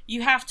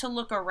 You have to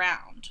look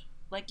around.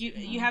 Like,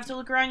 you have to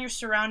look around your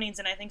surroundings.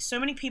 And I think so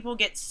many people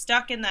get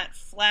stuck in that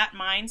flat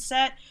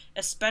mindset,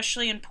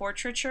 especially in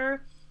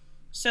portraiture.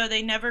 So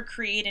they never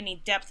create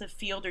any depth of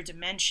field or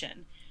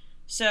dimension.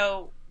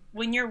 So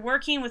when you're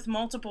working with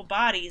multiple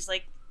bodies,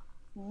 like,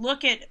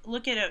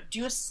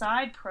 do a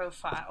side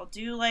profile,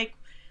 do like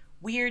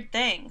weird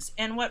things.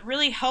 And what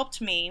really helped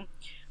me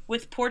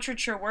with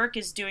portraiture work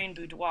is doing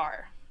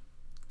boudoir.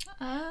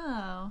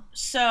 Oh.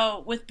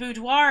 So with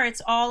boudoir,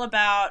 it's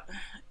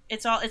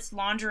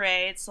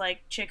lingerie. It's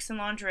like chicks in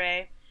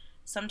lingerie,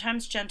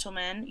 sometimes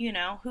gentlemen,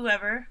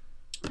 whoever.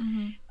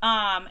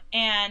 Mm-hmm.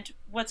 And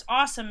what's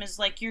awesome is,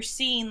 like, you're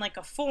seeing like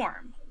a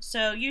form.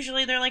 So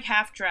usually they're like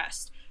half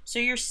dressed. So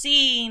you're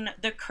seeing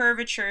the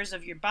curvatures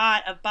of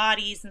of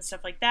bodies and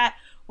stuff like that,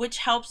 which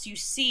helps you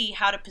see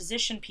how to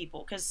position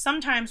people. Because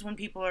sometimes when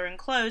people are in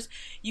clothes,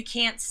 you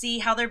can't see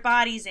how their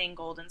body's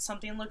angled and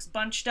something looks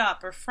bunched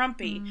up or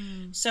frumpy.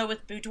 So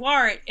with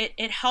boudoir,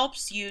 it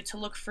helps you to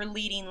look for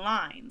leading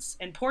lines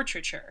in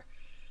portraiture.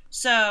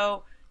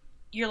 So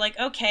you're like,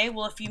 okay,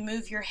 well, if you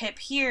move your hip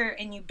here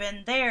and you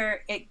bend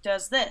there, it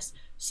does this.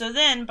 So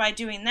then by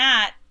doing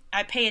that,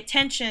 I pay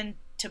attention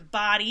to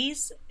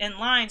bodies and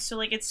lines. So,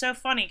 like, it's so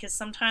funny because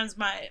sometimes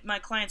my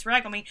clients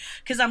rag on me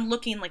because I'm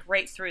looking, like,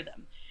 right through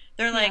them.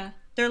 They're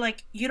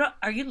like,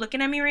 are you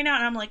looking at me right now?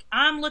 And I'm like,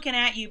 I'm looking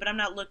at you, but I'm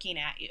not looking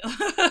at you.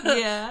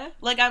 Yeah.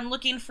 Like, I'm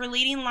looking for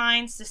leading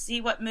lines to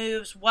see what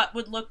moves, what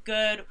would look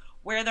good,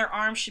 where their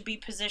arms should be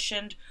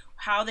positioned,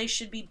 how they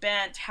should be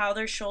bent, how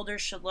their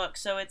shoulders should look.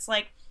 So it's,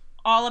 like,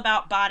 all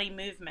about body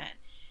movement.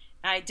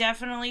 I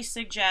definitely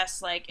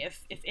suggest, like,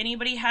 if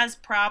anybody has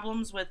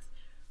problems with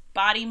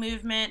body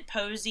movement,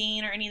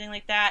 posing, or anything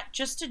like that,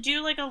 just to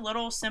do, like, a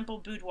little simple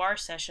boudoir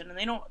session.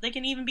 And they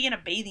can even be in a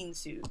bathing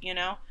suit,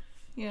 Yeah.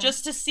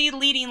 Just to see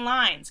leading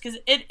lines, because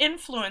it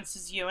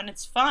influences you and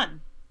it's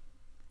fun.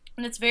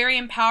 And it's very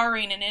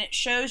empowering, and it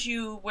shows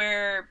you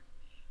where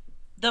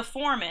the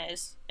form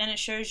is, and it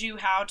shows you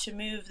how to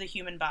move the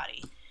human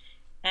body.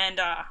 And,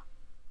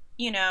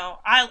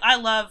 I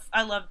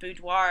love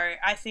boudoir.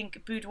 I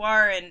think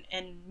boudoir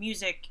and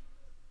music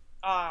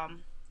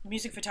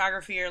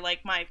photography are,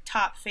 like, my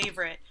top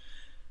favorite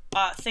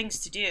things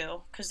to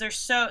do, because they're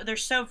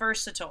so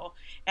versatile.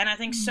 And I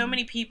think so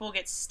many people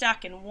get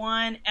stuck in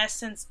one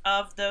essence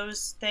of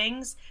those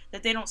things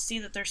that they don't see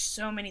that there's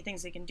so many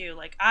things they can do.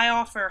 Like, I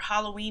offer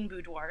Halloween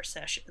boudoir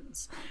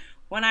sessions.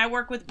 When I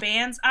work with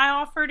bands, I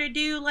offer to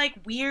do, like,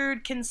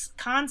 weird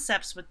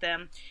concepts with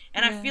them.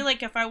 And I feel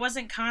like if I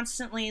wasn't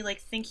constantly, like,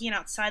 thinking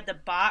outside the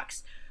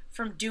box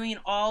from doing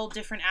all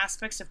different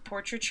aspects of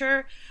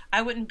portraiture,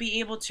 I wouldn't be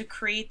able to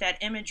create that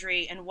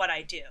imagery in what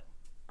I do.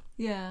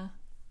 Yeah.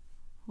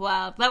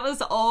 Wow, that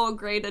was all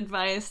great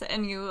advice,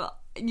 and you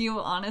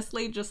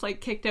honestly just, like,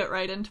 kicked it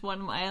right into one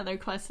of my other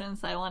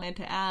questions I wanted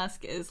to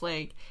ask is,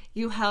 like,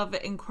 you have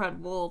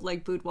incredible,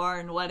 like, boudoir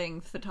and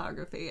wedding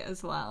photography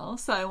as well.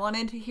 So I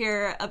wanted to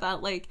hear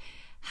about, like,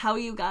 how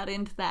you got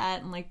into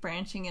that and, like,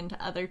 branching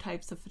into other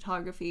types of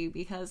photography,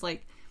 because,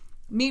 like,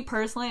 me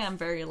personally, I'm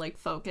very, like,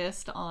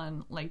 focused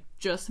on, like,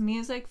 just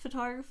music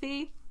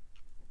photography.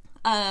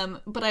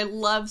 But I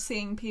love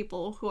seeing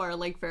people who are,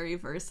 like, very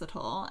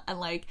versatile and,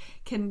 like,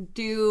 can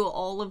do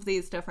all of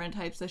these different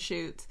types of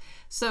shoots.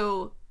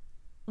 So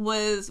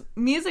was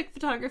music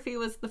photography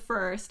was the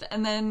first,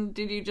 and then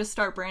did you just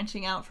start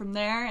branching out from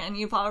there? And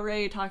you've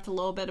already talked a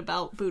little bit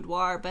about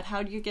boudoir, but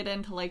how do you get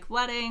into, like,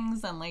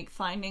 weddings and, like,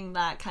 finding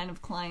that kind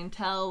of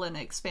clientele and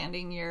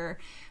expanding your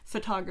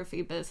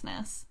photography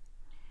business?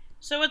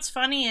 So what's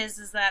funny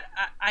is that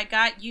I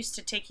got used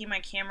to taking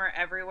my camera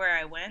everywhere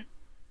I went.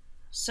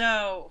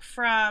 So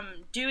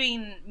from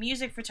doing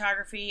music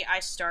photography, I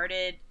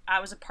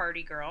was a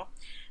party girl.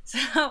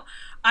 So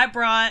I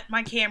brought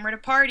my camera to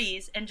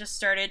parties and just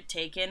started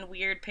taking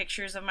weird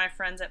pictures of my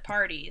friends at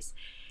parties.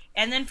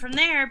 And then from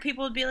there,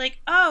 people would be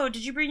like, oh,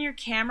 did you bring your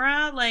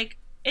camera? Like,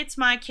 it's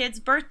my kid's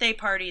birthday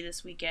party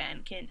this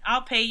weekend.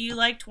 I'll pay you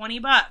like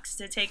 $20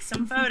 to take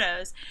some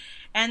photos.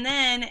 And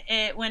then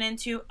it went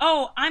into,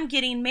 oh, I'm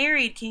getting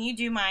married. Can you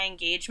do my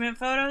engagement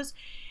photos?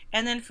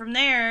 And then from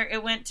there,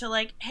 it went to,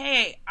 like,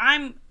 hey,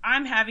 I'm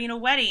having a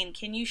wedding.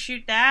 Can you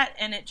shoot that?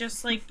 And it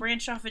just, like,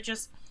 branched off.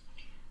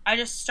 I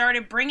just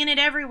started bringing it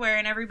everywhere,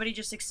 and everybody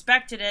just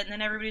expected it. And then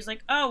everybody's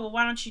like, oh, well,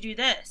 why don't you do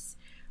this?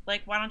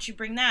 Like, why don't you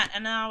bring that?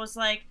 And then I was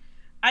like,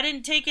 I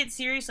didn't take it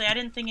seriously. I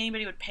didn't think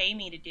anybody would pay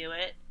me to do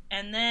it.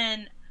 And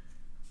then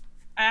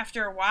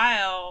after a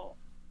while,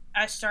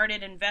 I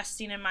started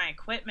investing in my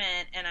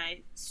equipment, and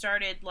I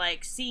started,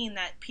 like, seeing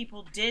that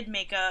people did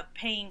make a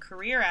paying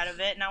career out of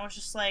it. And I was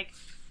just like,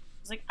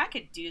 I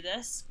could do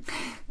this.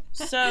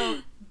 So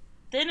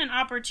then an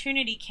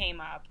opportunity came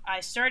up. I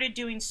started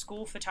doing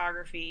school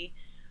photography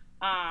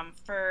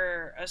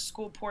for a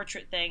school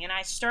portrait thing, and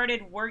I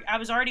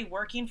was already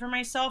working for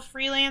myself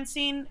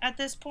freelancing at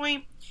this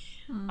point.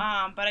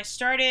 But I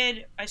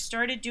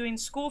started doing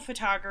school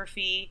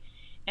photography,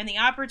 and the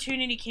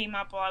opportunity came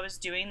up while I was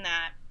doing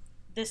that.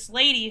 This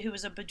lady who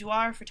was a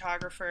boudoir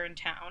photographer in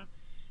town,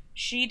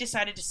 she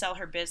decided to sell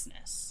her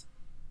business.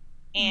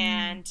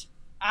 And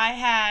I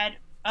had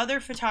other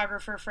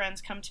photographer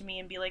friends come to me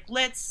and be like,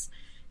 let's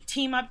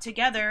team up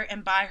together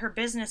and buy her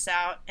business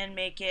out and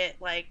make it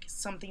like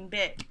something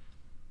big.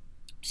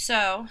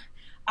 So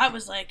I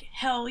was like,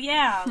 hell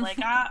yeah, like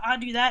I'll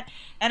do that.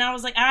 And I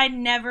was like,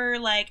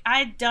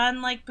 I'd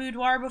done like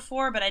boudoir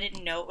before, but I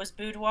didn't know it was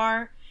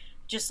boudoir.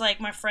 Just like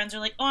my friends are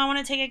like, oh, I want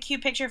to take a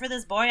cute picture for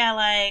this boy I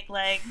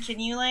like, can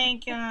you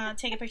like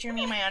take a picture of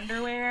me in my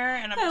underwear?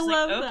 And I'm just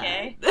like,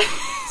 okay.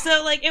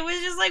 So like it was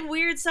just like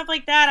weird stuff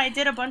like that. I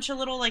did a bunch of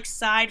little like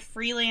side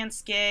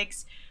freelance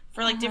gigs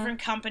for like different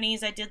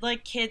companies. I did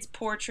like kids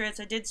portraits,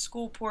 I did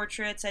school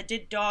portraits, I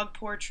did dog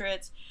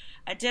portraits.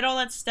 I did all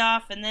that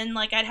stuff, and then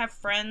like I'd have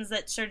friends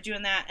that started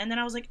doing that, and then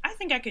I was like, I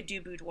think I could do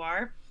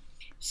boudoir.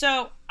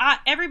 So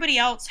everybody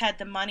else had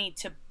the money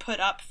to put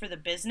up for the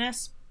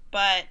business,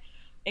 but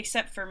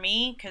except for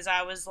me, because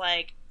I was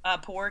like a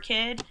poor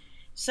kid.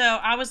 So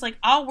I was like,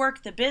 I'll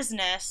work the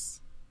business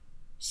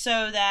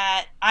so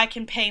that I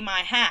can pay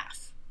my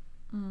half.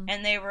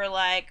 And they were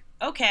like,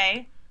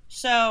 okay.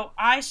 So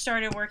I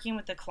started working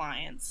with the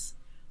clients.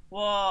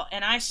 Well,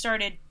 and I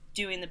started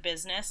doing the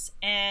business,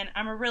 and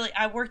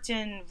I worked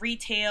in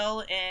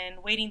retail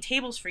and waiting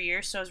tables for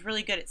years, so I was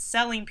really good at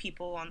selling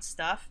people on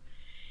stuff.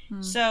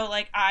 So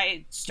like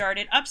I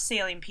started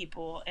upselling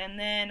people, and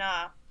then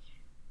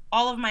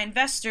all of my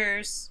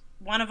investors,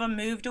 one of them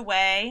moved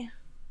away,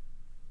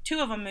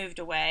 two of them moved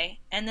away,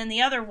 and then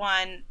the other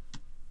one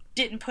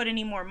didn't put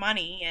any more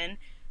money in.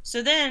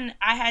 So then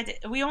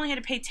we only had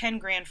to pay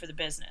 $10,000 for the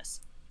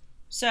business.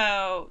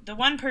 So the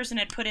one person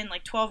had put in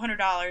like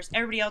 $1,200.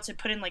 Everybody else had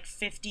put in like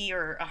 $50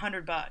 or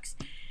 $100.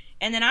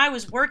 And then I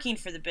was working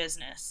for the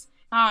business.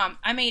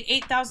 I made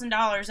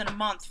 $8,000 in a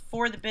month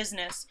for the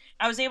business.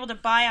 I was able to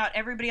buy out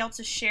everybody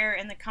else's share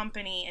in the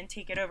company and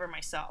take it over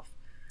myself.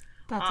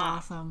 That's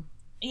awesome.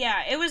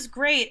 Yeah, it was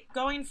great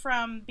going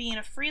from being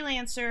a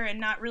freelancer and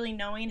not really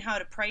knowing how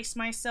to price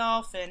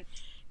myself and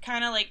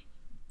kind of like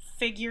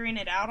figuring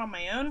it out on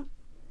my own,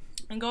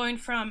 and going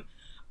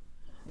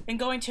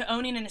to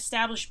owning an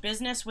established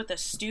business with a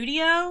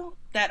studio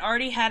that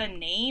already had a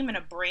name and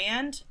a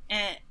brand.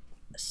 And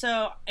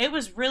so it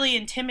was really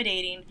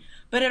intimidating,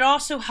 but it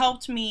also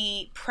helped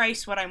me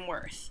price what I'm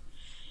worth.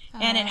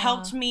 And it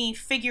helped me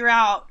figure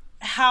out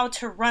how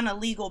to run a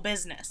legal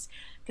business.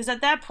 Because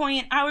at that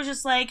point, I was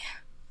just like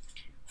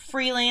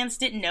freelance,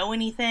 didn't know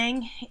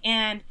anything.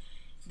 And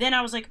then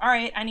I was like, all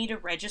right, I need to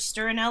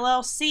register an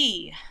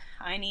LLC.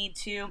 I need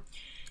to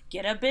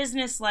get a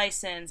business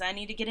license. I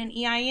need to get an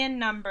EIN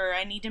number.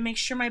 I need to make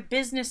sure my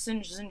business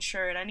is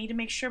insured. I need to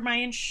make sure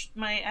I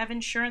have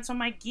insurance on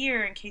my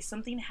gear in case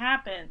something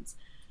happens.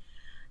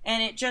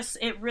 And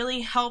it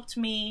really helped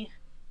me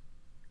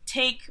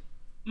take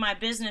my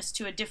business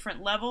to a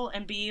different level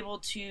and be able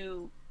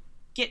to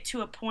get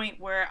to a point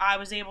where I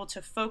was able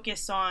to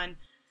focus on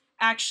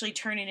actually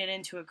turning it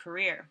into a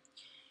career.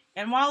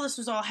 And while this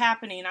was all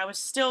happening, I was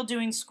still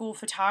doing school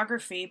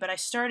photography, but I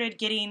started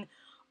getting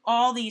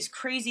all these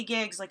crazy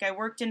gigs. Like I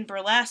worked in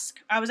burlesque.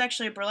 I was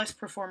actually a burlesque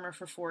performer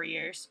for 4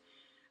 years.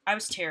 I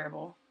was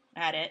terrible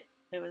at it.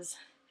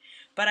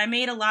 But I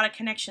made a lot of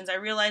connections. I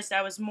realized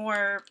I was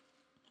more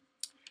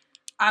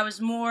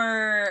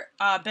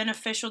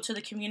beneficial to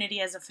the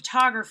community as a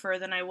photographer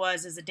than I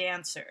was as a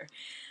dancer.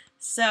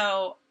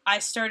 So I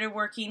started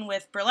working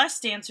with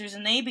burlesque dancers,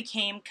 and they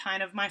became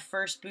kind of my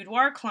first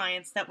boudoir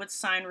clients that would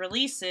sign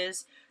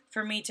releases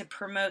for me to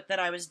promote that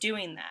I was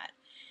doing that.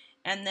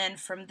 And then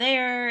from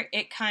there,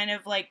 it kind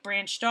of like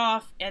branched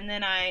off. And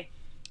then I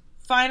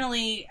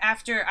finally,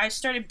 after I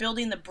started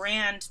building the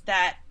brand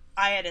that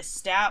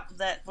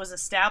that was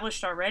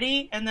established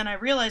already. And then I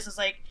realized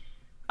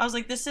I was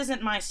like, this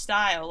isn't my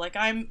style. Like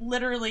I'm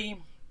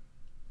literally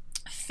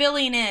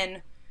filling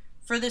in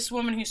for this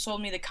woman who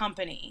sold me the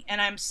company.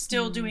 And I'm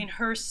still doing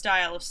her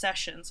style of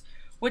sessions,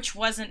 which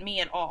wasn't me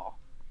at all.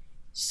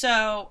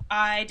 So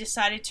I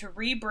decided to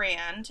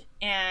rebrand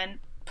and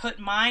put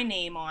my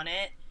name on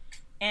it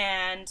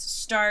and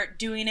start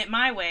doing it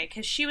my way,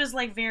 because she was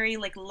like very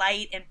like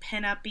light and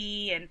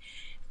pin-up-y, and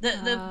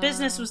the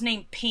business was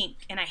named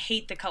Pink, and I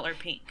hate the color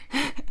pink.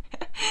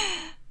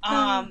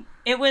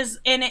 It was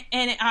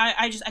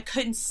I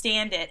couldn't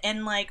stand it,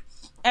 and like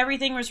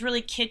everything was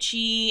really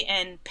kitschy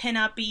and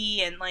pin-up-y,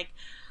 and like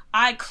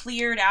I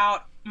cleared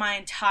out my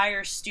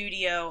entire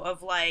studio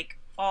of like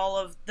all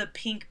of the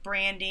pink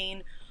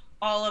branding,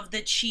 all of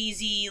the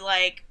cheesy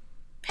like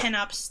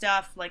pin-up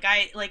stuff. Like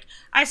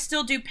I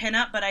still do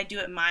pin-up, but I do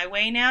it my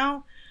way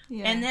now.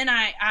 Yeah. And then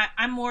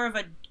I'm more of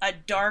a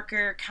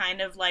darker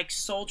kind of like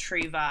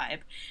sultry vibe.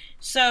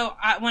 So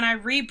when I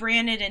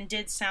rebranded and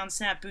did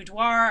SoundSnap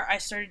Boudoir, I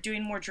started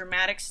doing more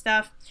dramatic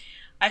stuff.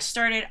 I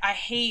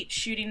hate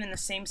shooting in the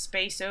same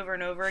space over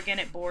and over again.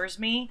 It bores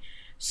me.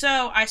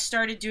 So I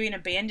started doing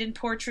abandoned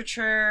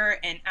portraiture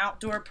and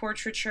outdoor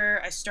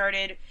portraiture. I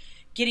started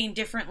getting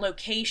different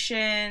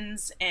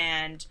locations,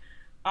 and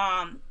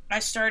I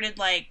started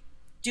like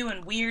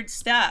doing weird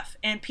stuff,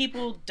 and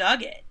people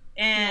dug it.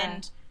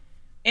 And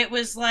it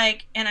was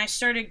like, and I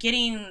started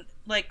getting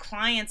like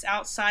clients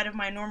outside of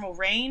my normal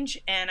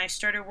range, and I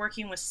started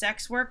working with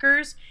sex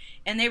workers,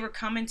 and they were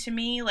coming to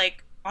me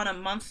like on a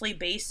monthly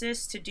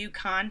basis to do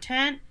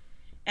content.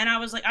 And I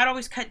was like, I'd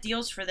always cut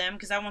deals for them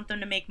because I want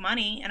them to make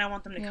money and I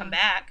want them to come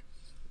back.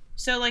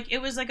 So like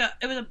it was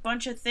a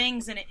bunch of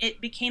things, and it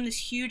became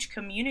this huge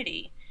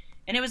community,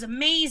 and it was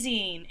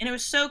amazing, and it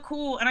was so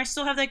cool, and I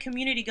still have that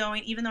community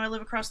going even though I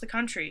live across the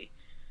country.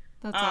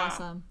 That's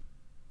awesome.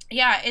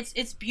 Yeah,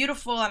 it's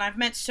beautiful, and I've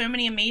met so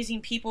many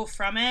amazing people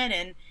from it,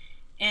 and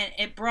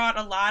it brought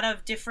a lot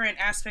of different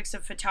aspects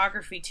of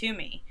photography to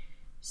me.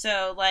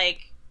 So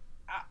like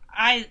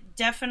I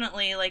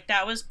definitely, like,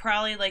 that was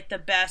probably like the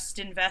best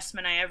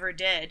investment I ever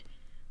did,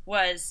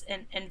 was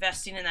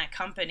investing in that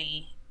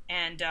company.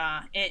 And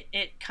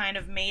it kind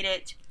of made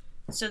it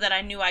so that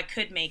I knew I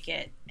could make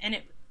it.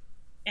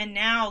 And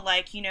now,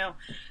 like, you know,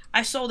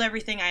 I sold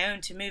everything I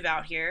owned to move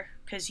out here,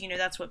 because, you know,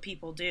 that's what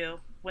people do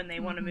when they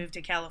want to move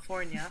to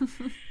California.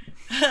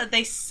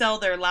 They sell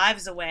their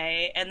lives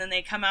away, and then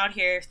they come out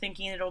here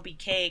thinking it'll be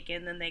cake,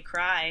 and then they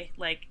cry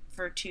like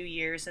for 2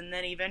 years, and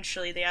then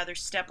eventually they either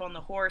step on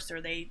the horse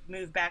or they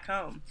move back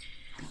home.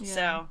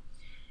 So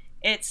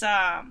it's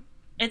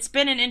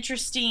been an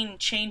interesting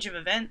change of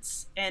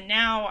events, and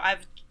now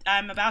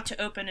I'm about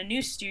to open a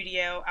new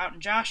studio out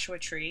in Joshua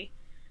Tree.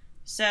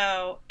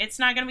 So it's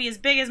not going to be as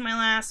big as my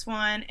last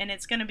one, and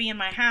it's going to be in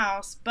my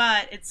house,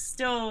 but it's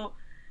still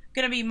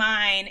going to be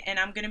mine, and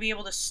I'm going to be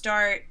able to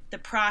start the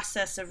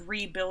process of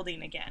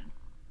rebuilding again.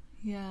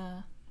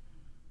 Yeah.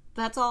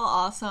 That's all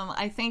awesome.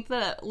 I think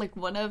that, like,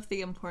 one of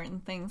the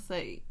important things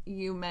that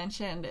you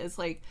mentioned is,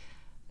 like,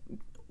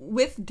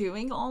 with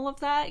doing all of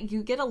that,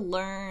 you get to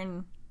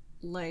learn,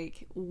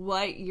 like,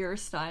 what your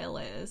style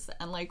is,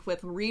 and like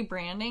with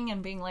rebranding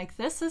and being like,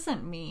 this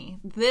isn't me,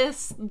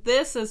 this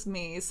is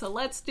me, so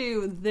let's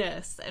do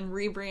this and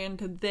rebrand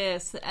to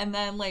this, and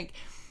then like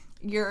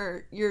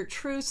your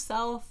true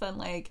self and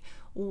like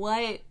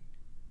what,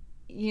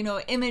 you know,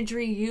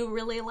 imagery you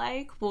really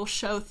like will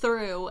show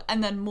through,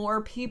 and then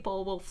more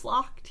people will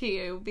flock to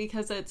you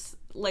because it's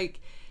like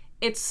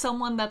it's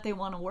someone that they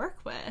want to work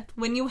with.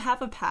 When you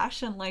have a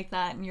passion like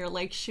that and you're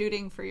like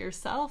shooting for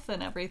yourself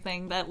and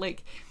everything, that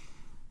like,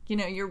 you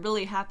know, you're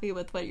really happy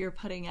with what you're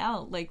putting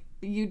out, like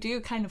you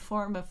do kind of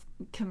form a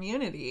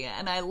community.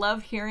 And I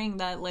love hearing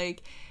that,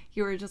 like,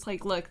 you were just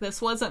like, look,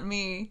 this wasn't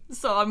me,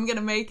 so I'm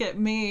gonna make it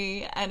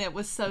me, and it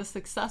was so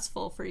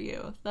successful for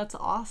you. That's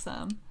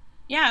awesome.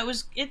 Yeah,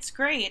 it's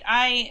great.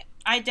 I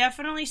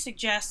definitely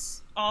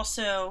suggest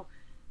also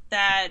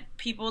that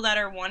people that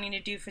are wanting to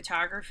do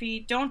photography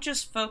don't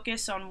just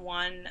focus on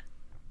one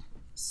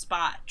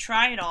spot.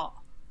 Try it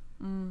all.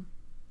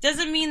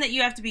 Doesn't mean that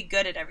you have to be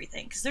good at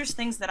everything, because there's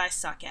things that I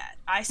suck at.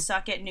 I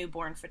suck at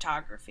newborn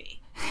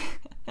photography.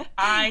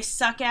 I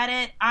suck at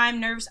it. I'm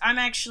nervous. I'm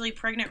actually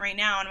pregnant right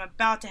now, and I'm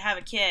about to have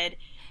a kid,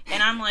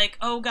 and I'm like,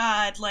 oh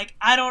God, like,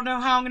 I don't know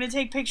how I'm going to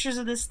take pictures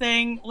of this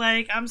thing.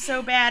 Like, I'm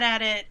so bad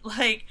at it.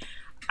 Like,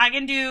 I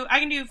can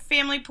do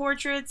family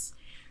portraits.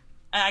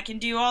 I can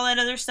do all that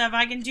other stuff.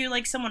 I can do,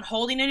 like, someone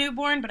holding a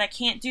newborn, but I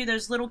can't do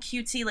those little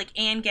cutesy, like,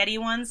 Ann Getty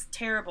ones.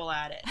 Terrible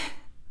at it.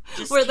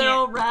 Where they're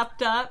all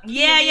wrapped up.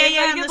 Yeah,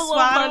 and the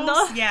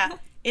swaddles. Yeah,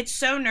 it's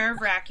so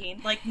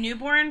nerve-wracking. Like,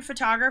 newborn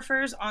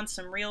photographers on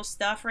some real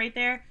stuff right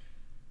there,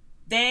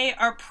 they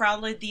are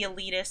probably the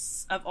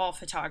elitists of all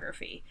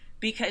photography,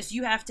 because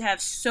you have to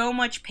have so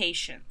much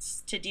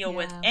patience to deal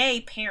with,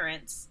 A,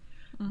 parents,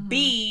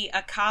 B,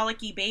 a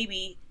colicky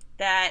baby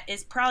that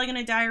is probably going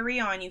to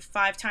diarrhea on you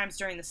 5 times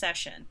during the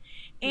session.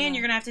 And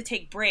you're going to have to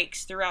take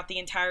breaks throughout the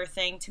entire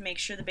thing to make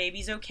sure the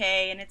baby's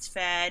okay and it's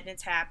fed and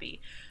it's happy.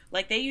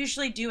 Like, they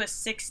usually do a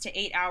 6 to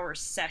 8 hour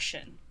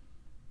session.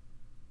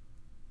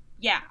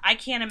 Yeah, I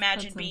can't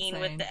imagine being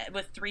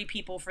with 3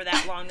 people for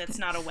that long. That's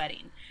not a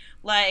wedding.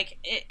 Like,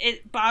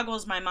 it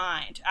boggles my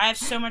mind. I have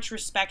so much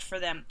respect for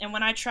them. And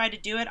when I tried to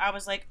do it, I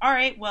was like, all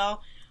right,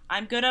 well,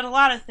 I'm good at a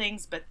lot of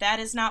things, but that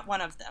is not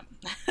one of them.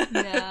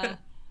 Yeah.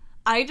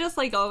 I just,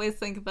 like, always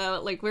think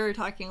about, like, we were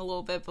talking a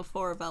little bit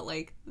before about,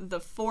 like, the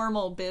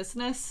formal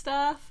business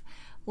stuff.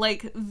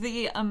 Like,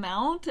 the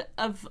amount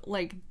of,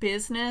 like,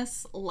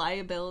 business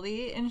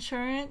liability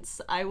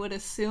insurance I would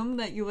assume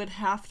that you would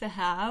have to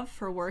have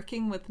for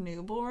working with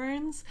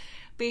newborns,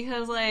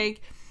 because,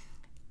 like,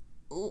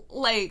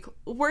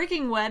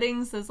 working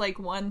weddings is, like,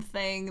 one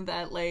thing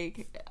that,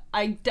 like,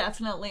 I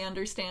definitely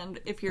understand.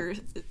 If you're,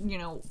 you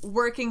know,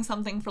 working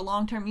something for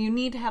long term, you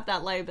need to have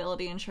that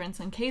liability insurance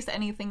in case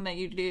anything that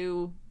you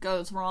do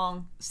goes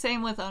wrong.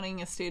 Same with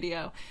owning a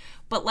studio.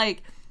 But,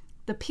 like,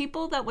 the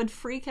people that would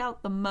freak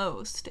out the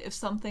most if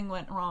something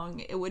went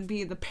wrong, it would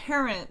be the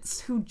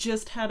parents who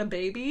just had a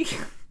baby.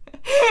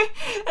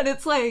 And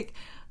it's like,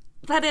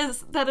 that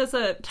is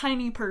a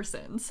tiny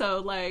person.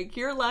 So, like,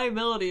 your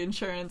liability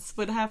insurance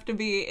would have to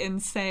be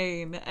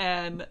insane.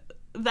 And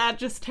that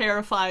just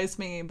terrifies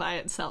me by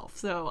itself.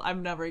 So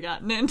I've never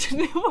gotten into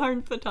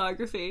newborn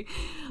photography.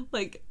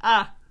 Like,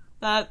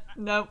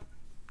 nope,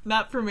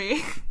 not for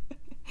me.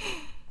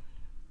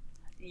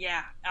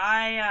 Yeah,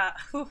 I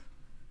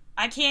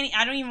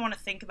don't even want to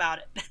think about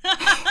it.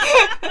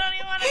 I don't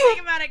even want to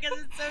think about it because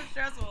it's so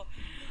stressful.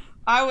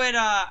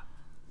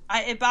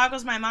 It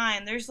boggles my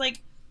mind.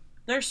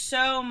 There's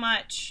so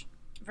much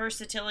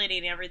versatility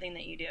in everything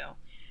that you do.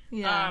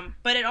 Yeah.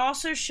 But it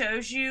also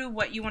shows you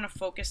what you want to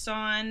focus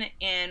on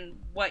and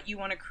what you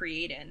want to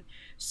create in.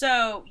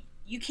 So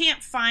you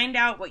can't find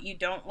out what you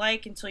don't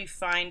like until you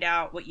find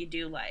out what you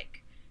do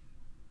like.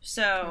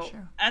 So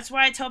sure. That's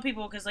why I tell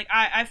people, because like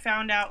I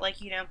found out,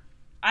 like, you know,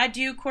 I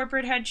do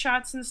corporate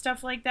headshots and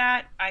stuff like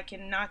that. I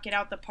can knock it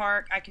out the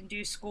park. I can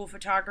do school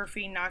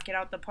photography, knock it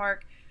out the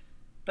park.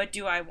 But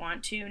do I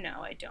want to?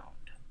 No, I don't.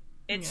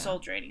 It's soul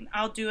draining.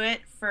 I'll do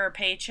it for a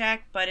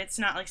paycheck, but it's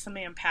not like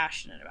something I'm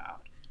passionate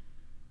about.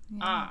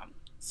 Yeah.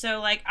 So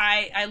like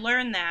I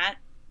learned that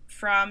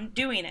from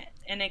doing it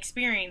and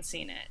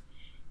experiencing it.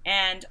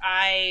 And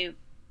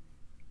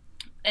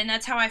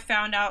that's how I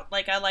found out,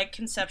 like, I like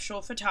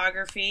conceptual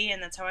photography,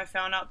 and that's how I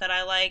found out that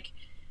I like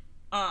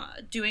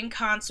doing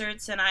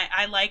concerts, and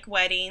I like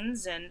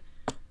weddings, and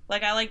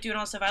like I like doing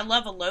all stuff. I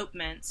love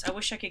elopements. I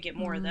wish I could get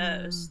more of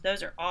those.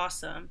 Those are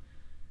awesome.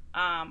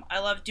 I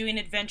love doing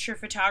adventure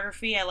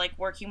photography. I like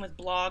working with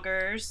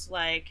bloggers.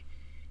 Like,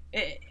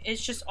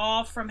 it's just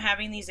all from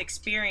having these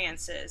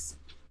experiences.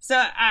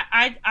 So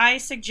I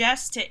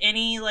suggest to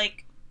any,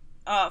 like,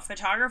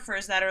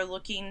 photographers that are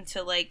looking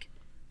to, like,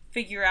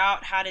 figure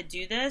out how to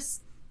do this,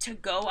 to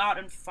go out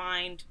and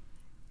find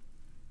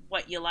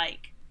what you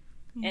like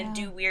and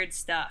do weird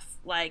stuff.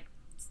 Like,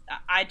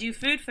 I do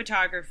food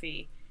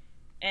photography,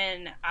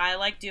 and I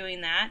like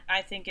doing that.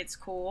 I think it's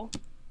cool.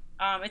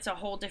 It's a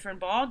whole different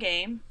ball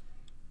game,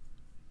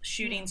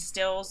 shooting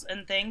stills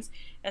and things,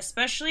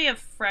 especially of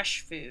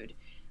fresh food.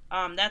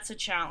 That's a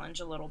challenge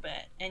a little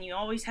bit, and you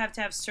always have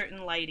to have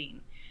certain lighting.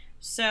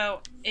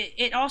 So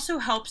it also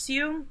helps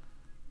you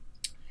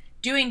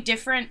doing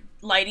different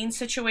lighting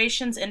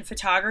situations in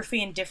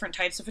photography and different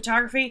types of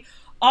photography.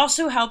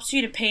 Also helps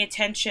you to pay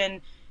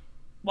attention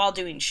while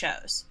doing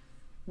shows.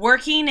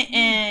 Working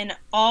in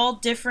all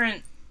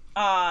different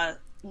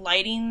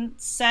lighting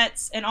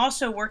sets, and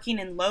also working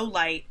in low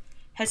light,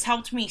 has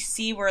helped me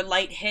see where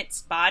light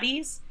hits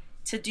bodies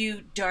to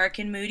do dark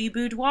and moody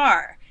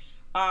boudoir.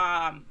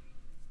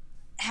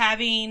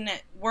 Having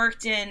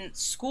worked in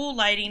school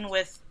lighting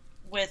with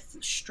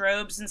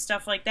strobes and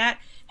stuff like that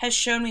has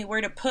shown me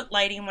where to put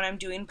lighting when I'm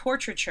doing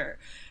portraiture.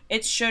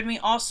 It's showed me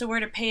also where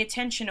to pay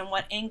attention and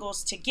what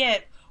angles to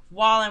get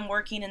while I'm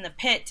working in the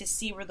pit to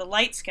see where the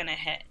light's gonna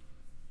hit.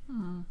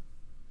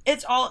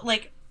 It's all,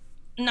 like,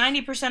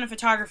 90% of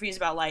photography is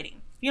about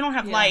lighting. If you don't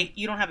have light,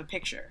 you don't have a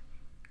picture.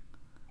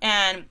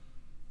 And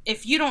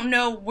if you don't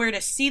know where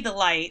to see the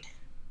light,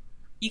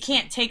 you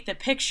can't take the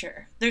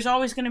picture. There's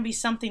always going to be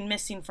something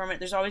missing from it.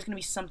 There's always going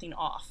to be something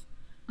off.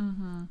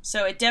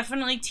 So it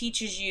definitely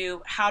teaches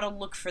you how to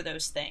look for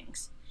those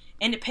things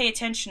and to pay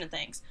attention to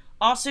things.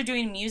 Also,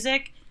 doing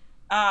music,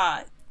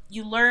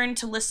 you learn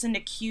to listen to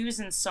cues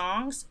in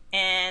songs,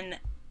 and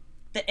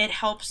it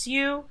helps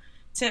you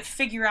to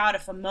figure out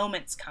if a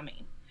moment's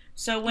coming.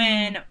 So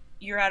when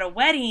you're at a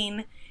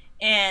wedding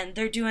and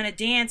they're doing a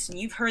dance and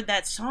you've heard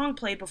that song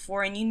play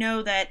before and you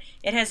know that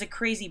it has a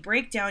crazy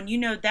breakdown, you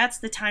know that's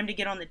the time to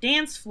get on the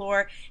dance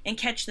floor and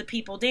catch the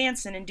people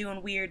dancing and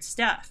doing weird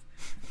stuff.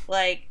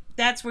 Like,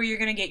 that's where you're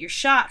going to get your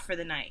shot for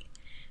the night.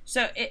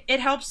 So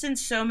it helps in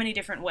so many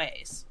different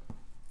ways.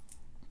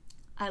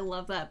 I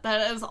love that.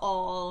 That is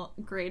all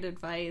great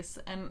advice.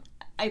 And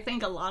I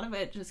think a lot of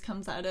it just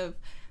comes out of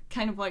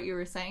kind of what you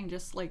were saying,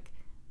 just like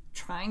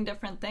trying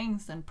different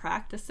things and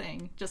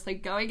practicing, just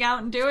like going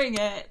out and doing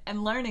it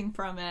and learning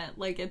from it.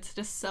 Like, it's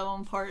just so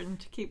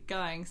important to keep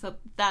going. So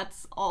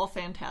that's all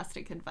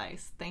fantastic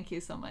advice. Thank you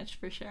so much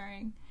for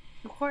sharing.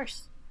 Of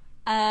course.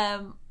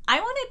 I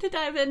wanted to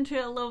dive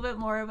into a little bit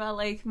more about,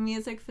 like,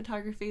 music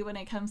photography when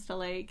it comes to,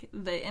 like,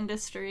 the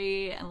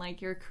industry and,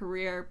 like, your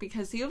career,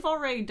 because you've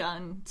already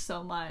done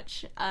so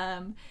much.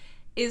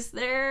 Is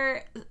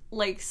there,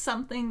 like,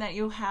 something that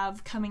you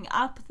have coming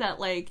up that,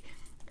 like,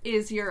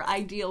 is your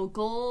ideal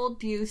goal?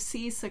 Do you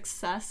see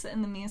success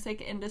in the music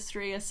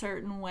industry a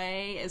certain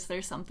way? Is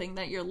there something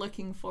that you're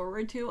looking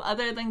forward to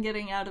other than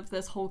getting out of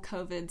this whole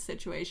COVID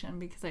situation?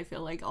 Because I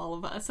feel like all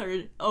of us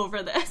are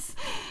over this.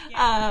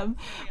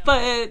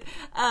 But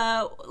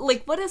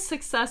like, what does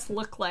success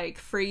look like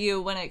for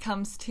you when it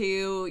comes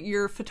to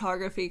your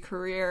photography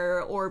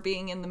career or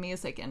being in the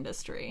music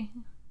industry?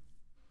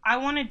 I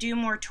want to do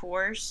more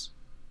tours.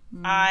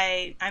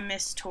 I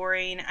miss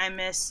touring. And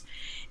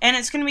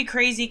it's going to be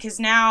crazy because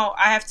now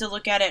I have to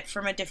look at it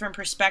from a different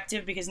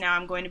perspective, because now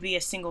I'm going to be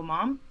a single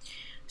mom.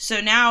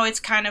 So now it's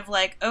kind of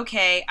like,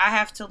 okay, I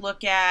have to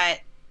look at,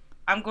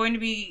 I'm going to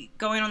be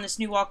going on this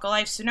new walk of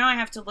life. So now I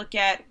have to look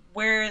at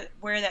where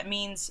that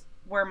means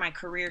where my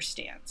career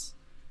stands.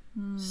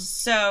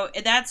 So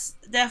that's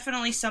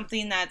definitely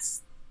something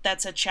that's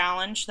that's a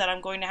challenge that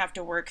I'm going to have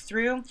to work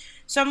through.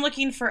 So I'm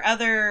looking for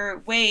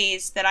other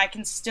ways that I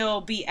can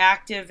still be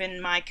active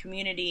in my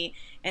community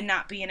and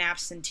not be an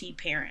absentee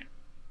parent.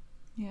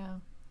 Yeah.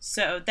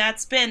 So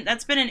that's been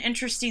an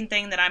interesting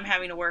thing that I'm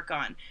having to work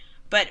on.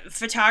 But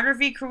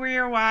photography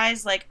career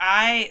wise, like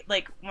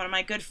one of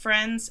my good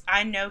friends,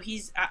 I know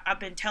I've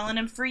been telling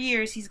him for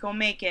years he's gonna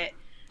make it,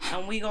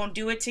 and we gonna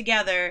do it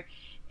together.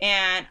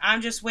 And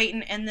I'm just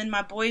waiting. And then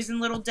my boys in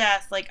Little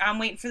Death, like, I'm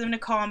waiting for them to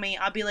call me.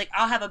 I'll be like,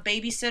 I'll have a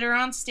babysitter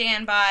on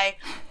standby.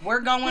 We're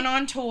going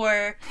on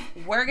tour.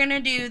 We're going to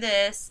do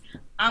this.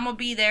 I'm going to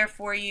be there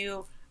for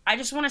you. I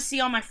just want to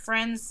see all my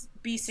friends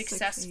be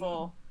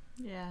successful.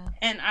 Yeah.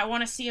 And I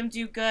want to see them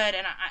do good.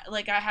 And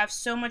I have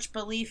so much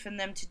belief in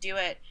them to do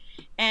it.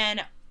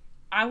 And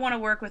I want to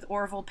work with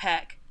Orville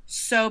Peck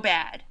so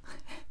bad.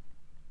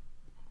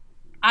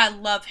 I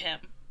love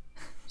him.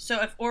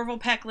 So if Orville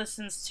Peck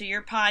listens to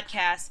your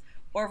podcast,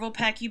 Orville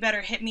Peck, you better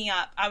hit me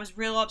up. I was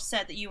real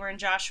upset that you were in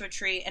Joshua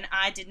Tree and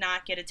I did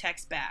not get a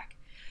text back.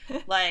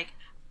 Like,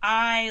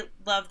 I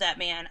love that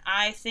man.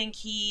 I think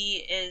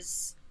he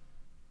is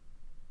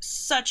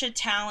such a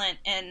talent,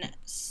 and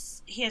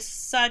he has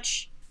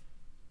such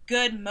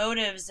good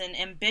motives and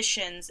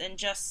ambitions, and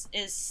just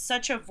is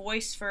such a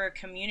voice for a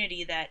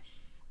community that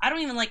I don't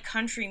even like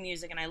country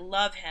music, and I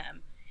love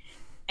him.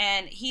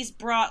 And he's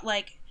brought,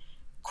 like,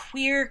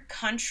 queer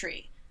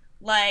country.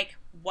 Like,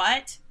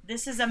 what?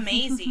 This is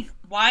amazing.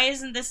 Why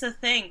isn't this a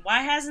thing?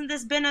 Why hasn't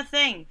this been a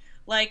thing?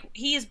 Like,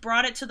 he has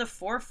brought it to the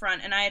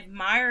forefront, and I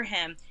admire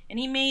him. And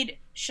he made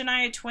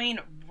Shania Twain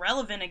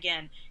relevant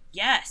again.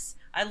 Yes,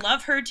 I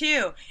love her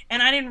too.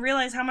 And I didn't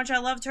realize how much I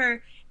loved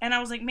her. And I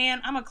was like,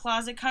 man, I'm a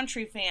closet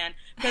country fan.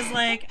 Because,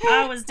 like,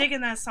 I was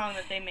digging that song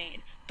that they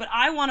made. But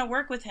I want to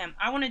work with him.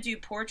 I want to do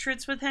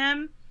portraits with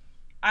him.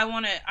 I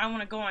want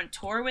to go on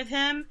tour with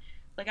him.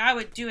 Like, I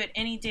would do it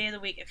any day of the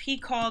week. If he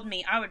called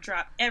me, I would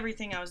drop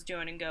everything I was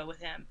doing and go with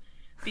him.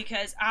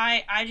 Because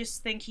I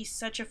just think he's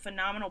such a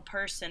phenomenal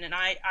person, and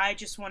I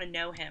just want to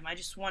know him. I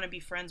just want to be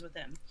friends with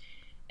him.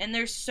 And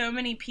there's so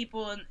many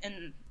people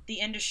in the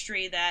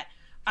industry that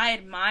I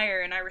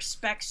admire and I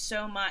respect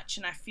so much,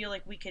 and I feel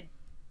like we could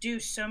do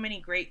so many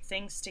great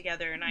things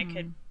together, and I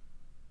could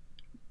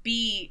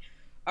be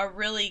a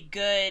really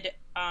good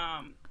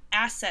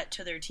asset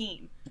to their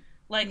team.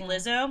 Like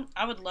Lizzo,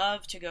 I would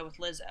love to go with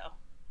Lizzo.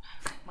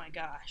 My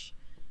gosh,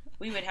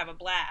 we would have a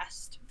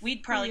blast.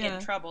 We'd probably get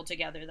in trouble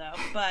together though,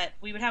 but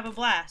we would have a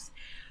blast.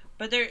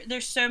 But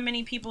there's so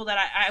many people that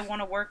I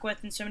want to work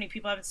with, and so many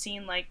people I haven't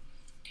seen. Like,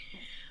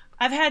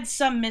 I've had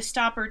some missed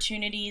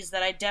opportunities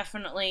that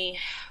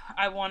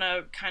I want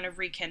to kind of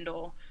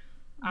rekindle.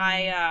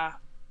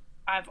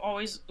 I've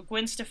always,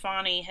 Gwen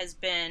Stefani has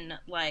been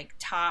like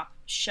top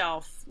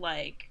shelf,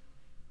 like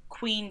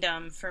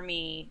queendom for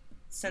me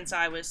since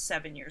I was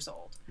 7 years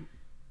old.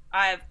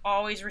 I've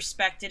always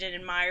respected and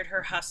admired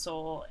her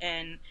hustle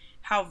and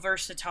how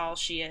versatile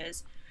she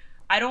is.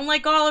 I don't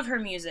like all of her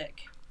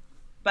music,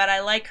 but I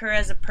like her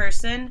as a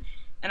person,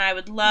 and I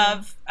would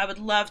love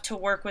to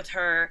work with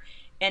her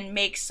and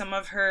make some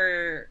of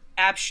her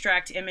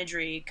abstract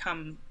imagery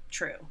come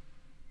true.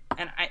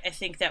 And I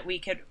think that we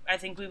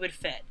would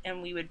fit,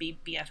 and we would be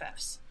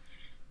BFFs.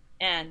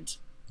 And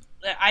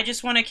I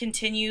just want to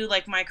continue,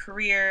 like, my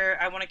career.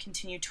 I want to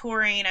continue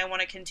touring. I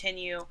want to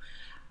continue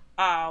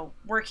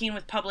working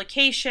with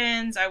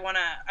publications. I want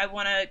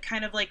to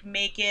kind of like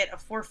make it a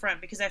forefront,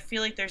 because I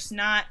feel like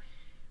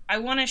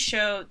I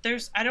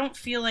don't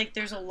feel like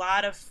there's a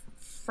lot of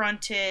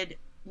fronted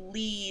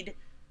lead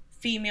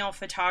female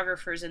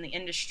photographers in the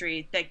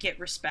industry that get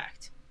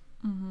respect.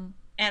 Mm-hmm.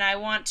 And I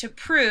want to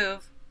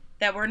prove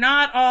that we're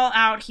not all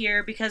out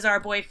here because our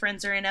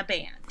boyfriends are in a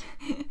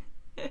band.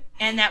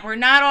 And that we're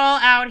not all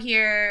out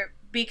here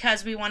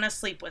because we want to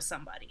sleep with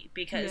somebody,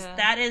 because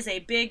that is a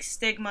big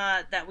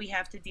stigma that we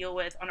have to deal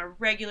with on a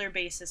regular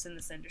basis in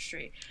this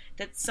industry.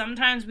 That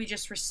sometimes we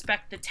just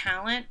respect the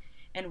talent,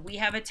 and we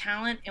have a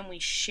talent and we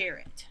share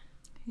it.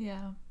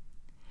 Yeah.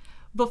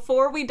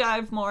 Before we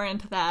dive more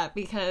into that,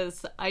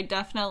 because I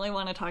definitely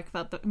want to talk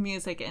about the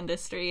music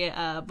industry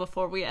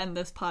before we end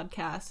this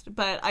podcast,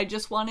 but I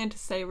just wanted to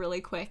say really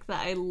quick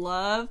that I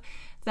love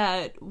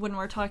that when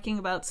we're talking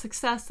about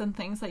success and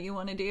things that you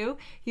want to do,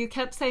 you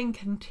kept saying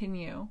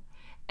continue.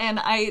 And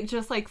I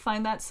just, like,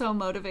 find that so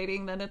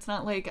motivating, that it's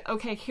not like,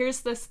 okay, here's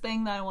this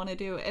thing that I want to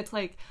do. It's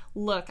like,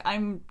 look,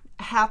 I'm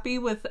happy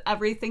with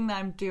everything that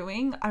I'm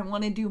doing. I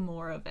want to do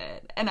more of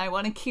it. And I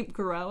want to keep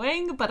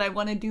growing, but I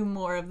want to do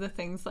more of the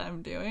things that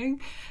I'm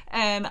doing.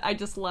 And I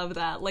just love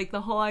that. Like,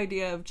 the whole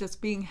idea of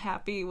just being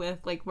happy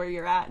with, like, where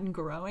you're at and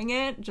growing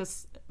it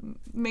just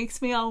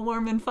makes me all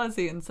warm and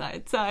fuzzy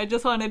inside. So I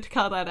just wanted to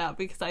call that out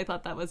because I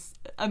thought that was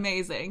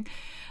amazing.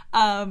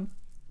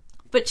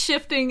 But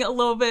shifting a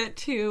little bit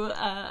to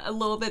a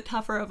little bit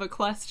tougher of a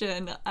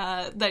question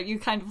that you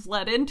kind of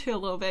led into a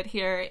little bit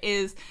here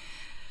is,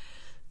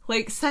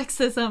 like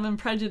sexism and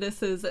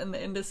prejudices in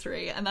the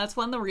industry. And that's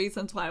one of the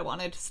reasons why I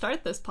wanted to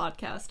start this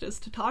podcast, is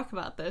to talk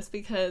about this,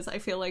 because I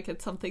feel like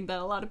it's something that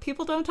a lot of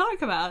people don't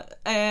talk about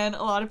and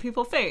a lot of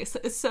people face.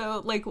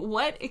 So like,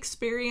 what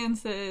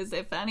experiences,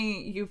 if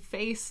any, you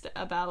faced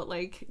about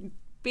like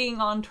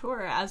being on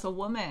tour as a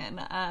woman,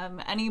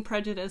 any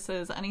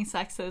prejudices, any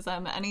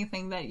sexism,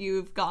 anything that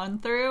you've gone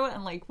through,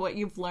 and like what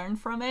you've learned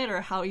from it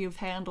or how you've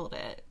handled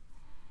it?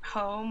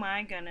 Oh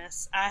my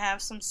goodness, I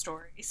have some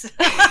stories.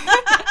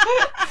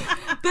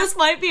 This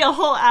might be a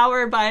whole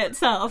hour by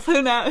itself.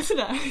 Who knows?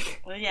 No.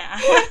 Well, yeah.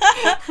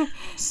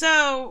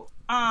 So,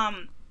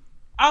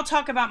 I'll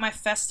talk about my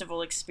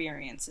festival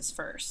experiences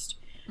first.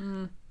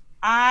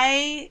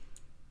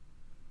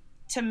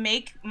 To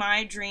make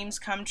my dreams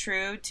come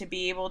true, to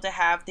be able to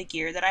have the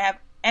gear that I have,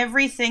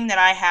 everything that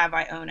I have,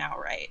 I own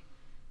outright.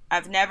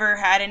 I've never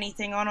had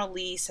anything on a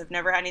lease. I've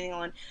never had anything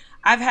on.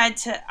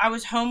 I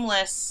was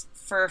homeless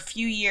for a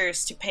few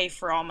years to pay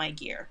for all my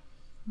gear.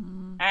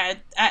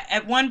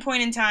 At one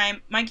point in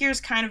time, my gear's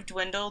kind of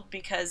dwindled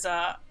because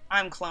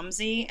I'm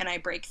clumsy and I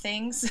break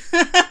things.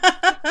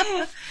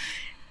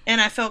 And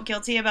I felt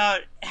guilty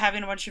about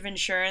having a bunch of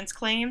insurance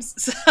claims.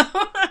 So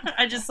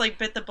I just like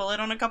bit the bullet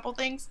on a couple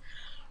things.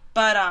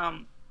 But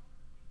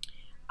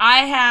I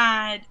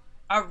had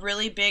a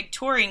really big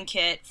touring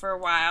kit for a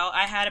while.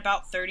 I had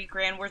about 30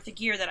 grand worth of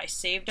gear that I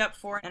saved up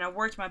for and I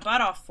worked my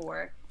butt off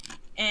for.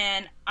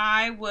 And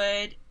I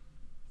would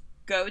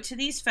go to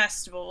these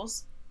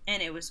festivals,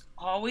 and it was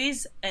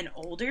always an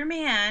older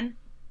man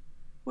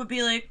would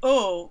be like,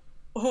 oh,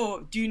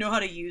 do you know how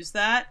to use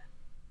that?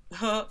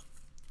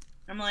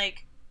 I'm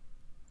like,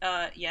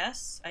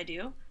 yes, I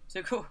do.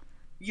 So cool.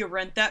 You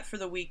rent that for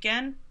the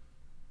weekend?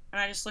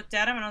 And I just looked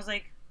at him and I was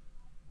like,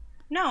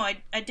 no,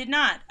 I did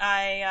not.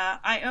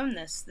 I own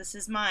this. This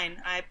is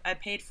mine. I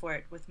paid for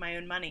it with my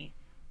own money.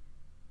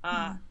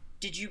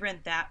 Did you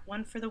rent that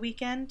one for the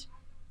weekend?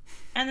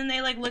 And then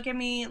they like look at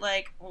me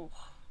like, oh,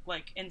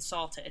 like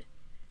insulted.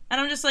 And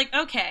I'm just like,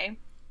 okay.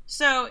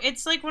 So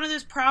it's like one of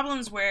those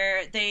problems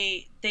where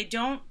they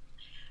don't,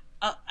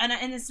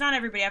 and it's not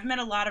everybody. I've met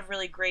a lot of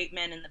really great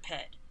men in the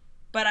pit,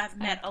 but I've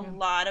met a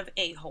lot of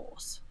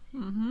a-holes.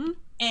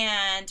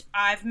 And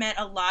I've met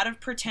a lot of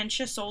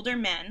pretentious older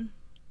men,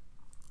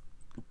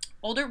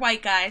 older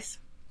white guys,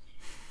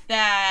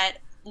 that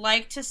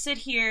like to sit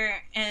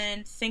here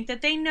and think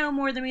that they know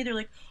more than me. They're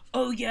like,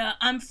 oh yeah,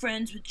 I'm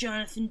friends with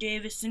Jonathan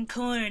Davis and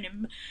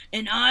Korn,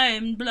 and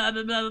I'm blah,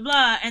 blah, blah, blah,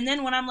 blah. And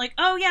then when I'm like,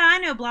 oh yeah, I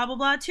know blah, blah,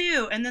 blah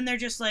too. And then they're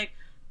just like,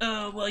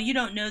 oh, well, you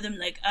don't know them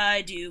like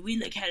I do. We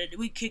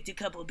kicked a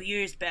couple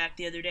beers back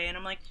the other day. And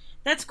I'm like,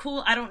 that's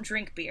cool. I don't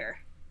drink beer.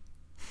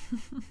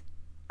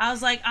 I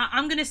was like,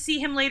 I'm going to see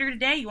him later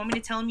today. You want me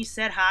to tell him you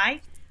said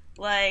hi?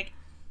 Like,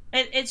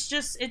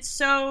 it's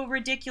so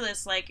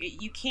ridiculous. Like,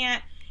 you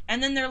can't.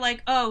 And then they're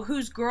like, oh,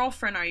 whose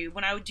girlfriend are you?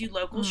 When I would do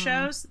local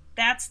shows,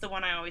 that's the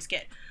one I always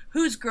get.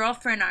 Whose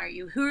girlfriend are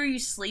you? Who are you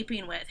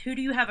sleeping with? Who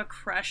do you have a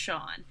crush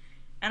on?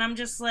 And I'm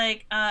just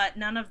like,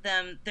 none of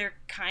them. They're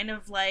kind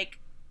of like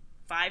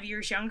 5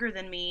 years younger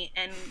than me,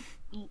 and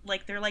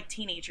like they're like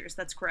teenagers.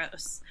 That's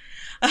gross.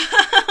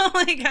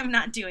 Like, I'm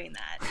not doing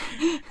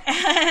that.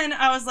 And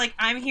I was like,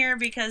 I'm here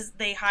because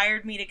they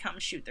hired me to come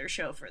shoot their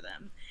show for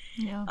them.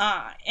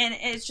 Yeah. And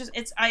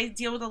I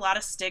deal with a lot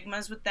of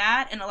stigmas with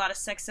that, and a lot of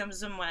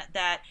sexism with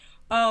that.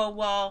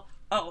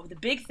 The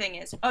big thing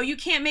is, you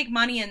can't make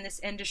money in this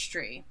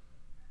industry,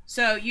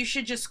 so you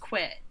should just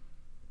quit.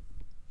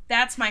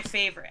 That's my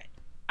favorite.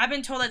 I've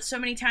been told that so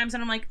many times,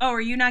 and I'm like, oh,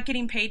 are you not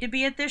getting paid to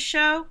be at this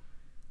show?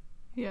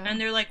 Yeah.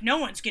 And they're like, no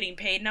one's getting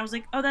paid. And I was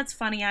like, oh, that's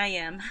funny, I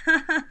am.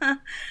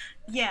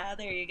 Yeah,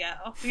 there you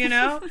go. You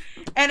know?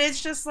 And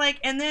it's just like,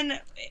 and then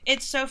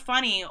it's so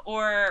funny,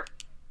 or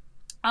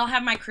I'll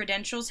have my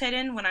credentials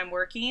hidden when I'm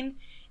working,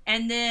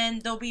 and then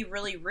they'll be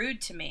really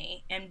rude to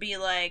me and be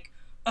like,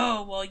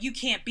 oh, well, you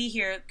can't be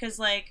here. Because,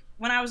 like,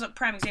 when I was,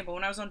 prime example,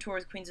 when I was on tour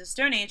with Queens of the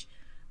Stone Age,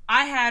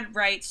 I had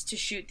rights to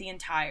shoot the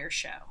entire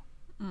show.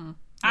 Yeah.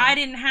 I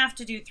didn't have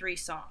to do 3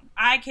 songs.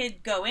 I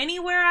could go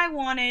anywhere I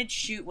wanted,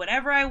 shoot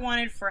whatever I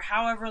wanted for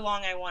however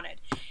long I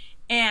wanted.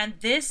 And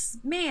this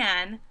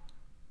man,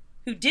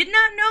 who did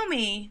not know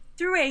me,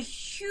 threw a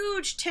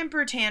huge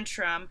temper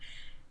tantrum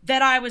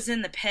that I was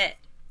in the pit.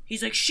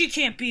 He's like, she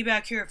can't be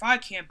back here if I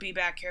can't be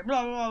back here,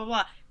 blah, blah, blah,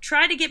 blah.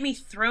 Tried to get me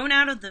thrown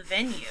out of the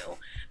venue,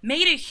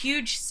 made a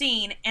huge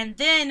scene, and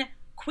then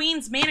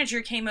Queen's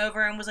manager came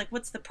over and was like,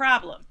 what's the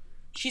problem?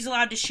 She's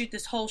allowed to shoot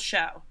this whole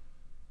show.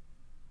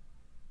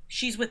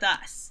 She's with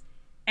us.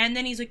 And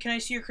then he's like, can I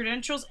see your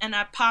credentials? And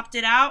I popped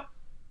it out,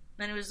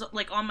 and it was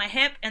like on my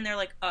hip, and they're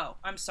like, oh,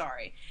 I'm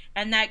sorry.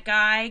 And that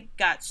guy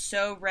got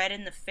so red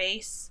in the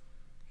face,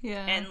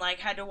 and like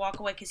had to walk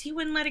away because he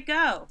wouldn't let it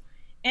go.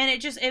 And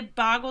it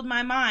boggled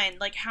my mind,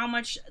 like, how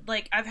much,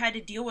 like, I've had to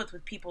deal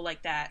with people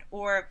like that.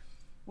 Or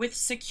with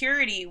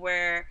security,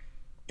 where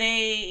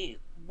they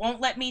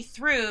won't let me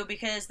through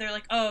because they're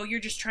like, oh, you're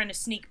just trying to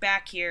sneak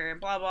back here,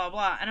 and blah, blah,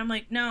 blah. And I'm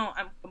like, no,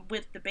 I'm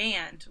with the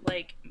band.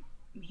 Like,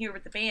 I'm here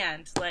with the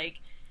band. Like,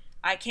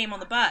 I came on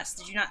the bus.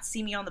 Did you not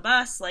see me on the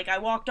bus? Like, I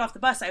walked off the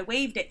bus. I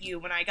waved at you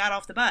when I got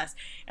off the bus.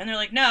 And they're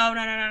like, no,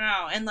 no, no, no,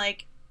 no. And,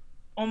 like,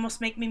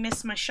 almost make me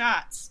miss my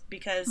shots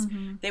because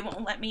they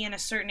won't let me in a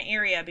certain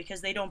area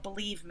because they don't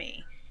believe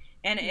me.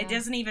 And it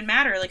doesn't even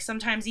matter. Like,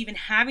 sometimes even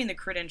having the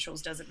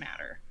credentials doesn't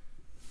matter.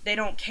 They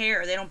don't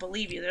care. They don't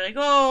believe you. They're like,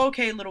 oh,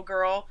 okay, little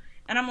girl.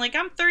 And I'm like,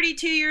 I'm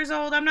 32 years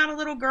old. I'm not a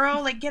little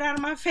girl. Like, get out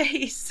of my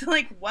face.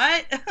 Like,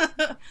 what?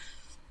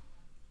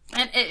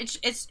 And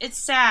it's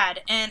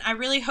sad. And I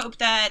really hope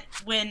that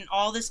when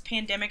all this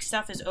pandemic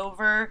stuff is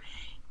over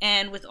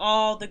and with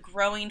all the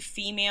growing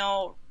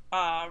female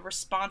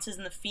responses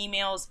and the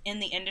females in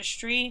the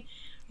industry,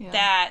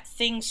 that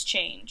things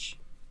change.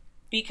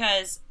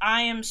 Because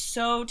I am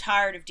so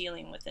tired of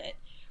dealing with it.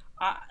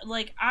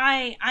 Like,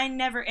 I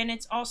never, and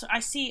it's also,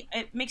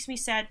 it makes me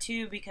sad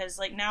too, because,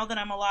 like, now that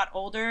I'm a lot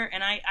older,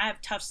 and I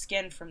have tough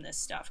skin from this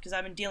stuff, because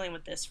I've been dealing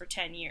with this for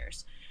 10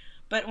 years.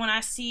 But when I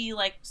see,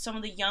 like, some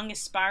of the young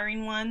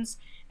aspiring ones,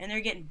 and they're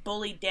getting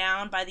bullied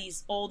down by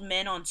these old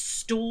men on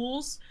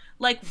stools,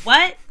 like,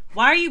 what?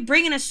 Why are you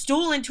bringing a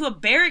stool into a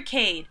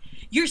barricade?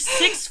 You're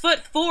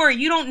 6'4",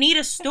 you don't need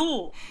a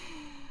stool.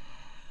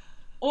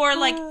 Or,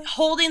 like,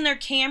 holding their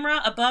camera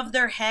above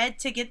their head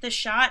to get the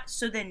shot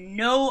so that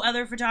no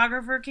other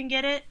photographer can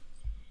get it.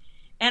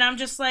 And I'm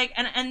just like,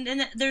 and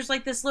then there's,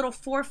 like, this little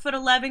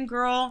 4'11"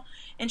 girl,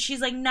 and she's,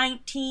 like,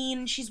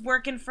 19, she's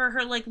working for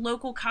her, like,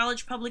 local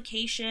college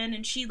publication,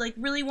 and she, like,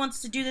 really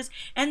wants to do this,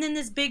 and then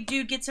this big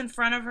dude gets in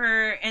front of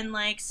her and,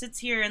 like, sits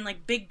here and,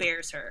 like, big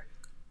bears her.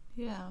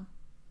 Yeah.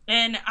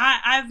 And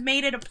I've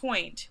made it a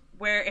point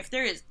where if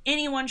there is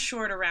anyone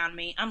short around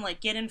me, I'm like,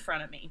 get in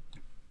front of me.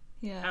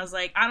 Yeah. I was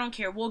like, I don't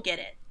care, we'll get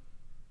it.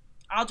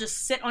 I'll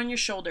just sit on your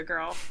shoulder,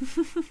 girl.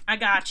 I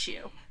got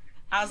you.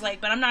 I was like,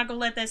 but I'm not going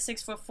to let that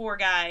 6'4"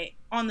 guy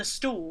on the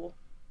stool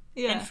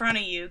in front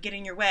of you get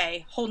in your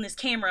way, holding his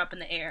camera up in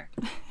the air.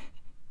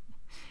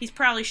 He's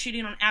probably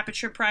shooting on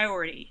aperture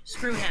priority.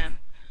 Screw him.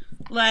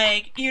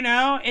 Like, you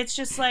know, it's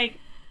just like,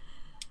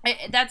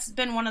 that's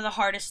been one of the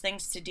hardest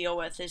things to deal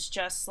with, is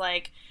just,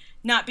 like,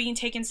 not being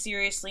taken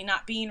seriously,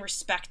 not being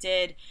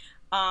respected.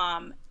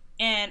 And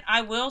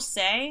I will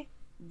say,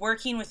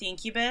 working with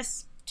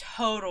Incubus,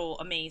 total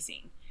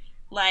amazing.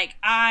 Like,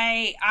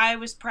 I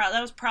was proud. That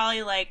was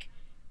probably, like,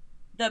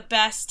 the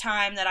best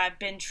time that I've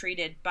been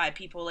treated by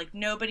people. Like,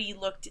 nobody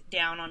looked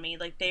down on me.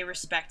 Like, they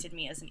respected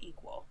me as an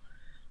equal.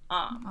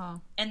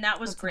 And that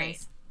was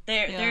great.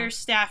 Nice. Their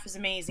staff is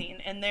amazing,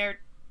 and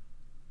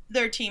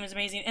their team is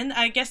amazing. And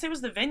I guess it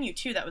was the venue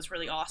too that was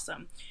really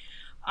awesome.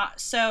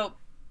 So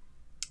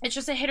it's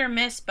just a hit or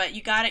miss, but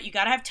you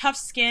gotta have tough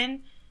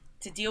skin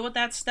to deal with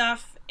that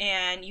stuff,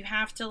 and you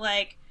have to,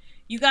 like,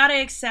 you gotta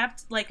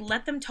accept, like,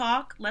 let them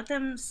talk, let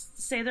them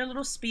say their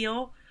little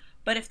spiel,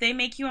 but if they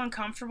make you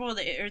uncomfortable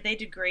or they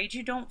degrade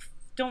you,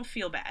 don't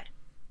feel bad.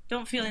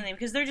 Don't feel anything,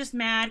 because they're just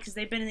mad because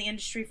they've been in the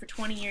industry for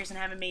 20 years and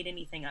haven't made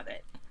anything of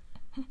it.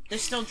 They're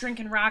still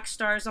drinking rock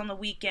stars on the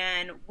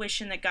weekend,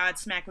 wishing that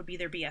Godsmack would be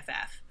their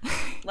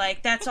BFF.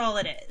 Like, that's all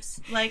it is.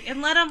 Like,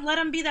 and let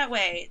them be that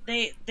way.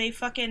 They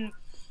fucking,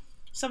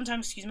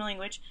 sometimes, excuse my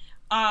language,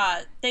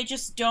 they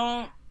just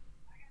don't,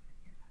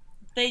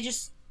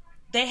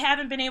 they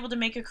haven't been able to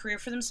make a career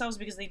for themselves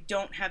because they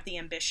don't have the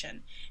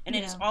ambition. And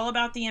it is all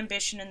about the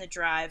ambition and the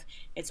drive.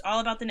 It's all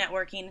about the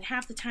networking, and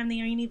half the time they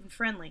ain't even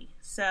friendly.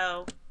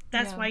 So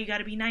that's why you got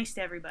to be nice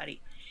to everybody.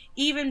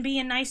 Even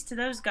being nice to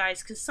those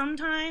guys, because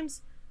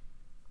sometimes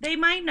they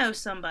might know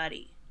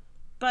somebody.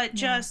 But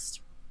just,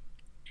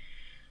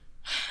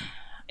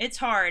 it's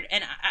hard.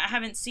 And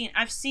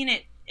I've seen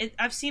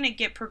it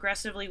get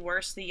progressively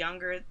worse the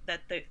younger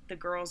that the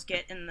girls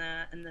get in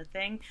the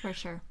thing. For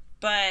sure.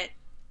 But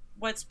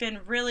what's been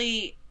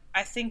really,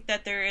 I think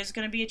that there is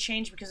going to be a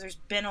change, because there's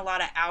been a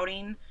lot of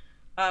outing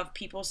of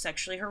people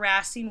sexually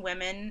harassing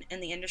women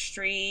in the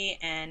industry,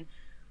 and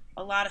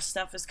a lot of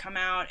stuff has come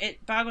out.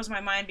 It boggles my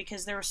mind,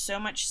 because there was so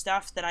much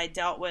stuff that I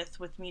dealt with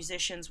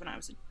musicians when I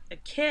was a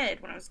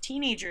kid, when I was a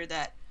teenager,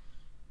 that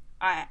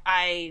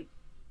I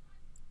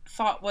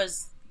thought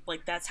was,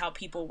 like, that's how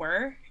people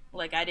were.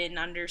 Like, I didn't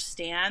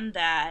understand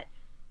that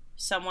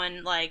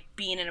someone, like,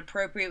 being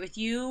inappropriate with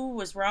you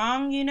was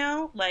wrong, you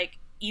know? Like,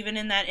 even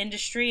in that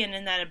industry and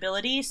in that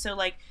ability. So,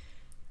 like,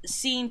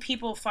 seeing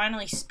people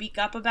finally speak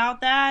up about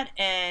that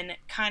and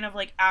kind of,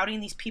 like, outing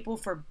these people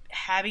for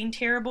having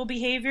terrible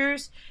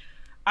behaviors,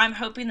 I'm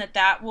hoping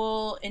that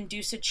will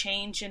induce a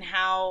change in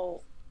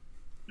how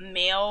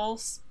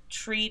males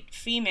treat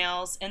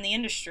females in the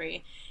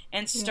industry,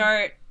 and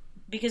start,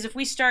 because if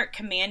we start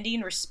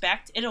commanding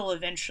respect, it'll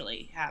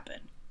eventually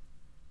happen.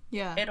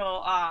 Yeah.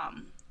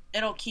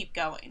 It'll keep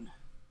going.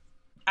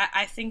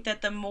 I think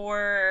that the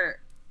more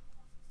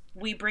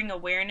we bring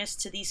awareness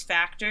to these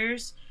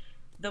factors,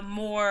 the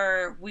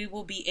more we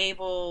will be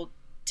able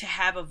to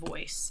have a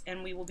voice,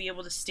 and we will be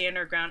able to stand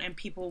our ground, and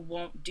people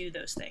won't do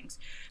those things.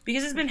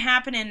 Because it's been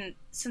happening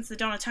since the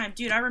dawn of time.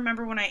 Dude, I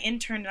remember when I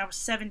interned and I was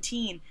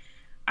 17,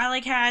 I,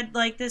 like, had,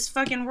 like, this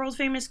fucking world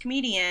famous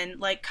comedian,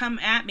 like, come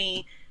at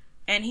me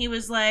And he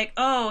was like,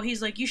 oh,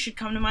 he's like, you should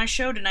come to my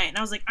show tonight. And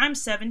I was like, I'm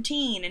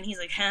 17. And he's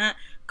like, huh,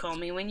 call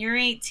me when you're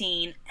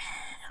 18.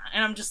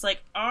 And I'm just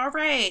like, all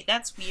right,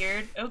 that's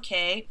weird.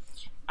 Okay.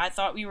 I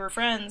thought we were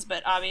friends,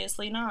 but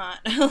obviously not.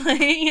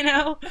 You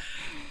know?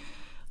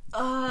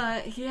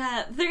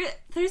 Yeah,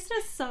 there's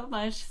just so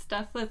much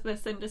stuff with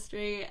this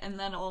industry, and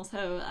then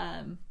also,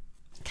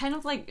 kind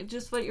of like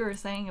just what you were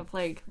saying of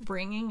like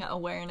bringing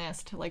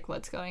awareness to like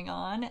what's going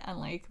on and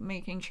like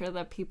making sure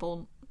that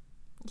people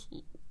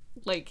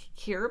like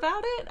hear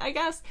about it, I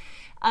guess.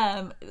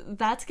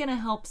 That's gonna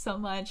help so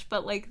much.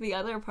 But like the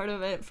other part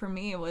of it for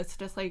me was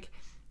just like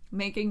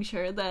making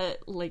sure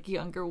that like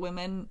younger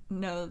women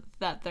know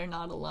that they're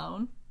not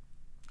alone.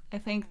 I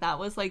think that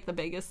was like the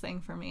biggest thing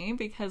for me,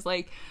 because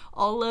like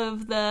all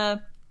of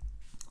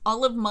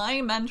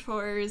my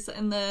mentors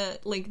in the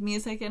like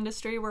music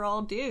industry were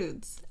all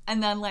dudes.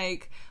 And then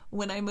like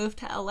when I moved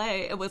to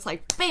LA, it was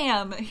like,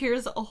 bam,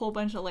 here's a whole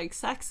bunch of like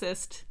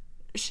sexist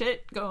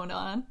shit going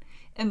on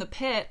in the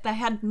pit that I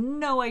had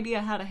no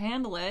idea how to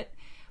handle it,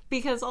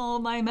 because all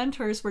of my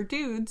mentors were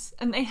dudes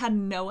and they had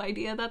no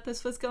idea that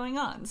this was going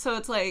on. So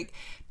it's like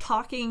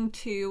talking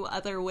to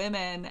other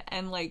women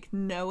and like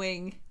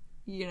knowing,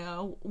 you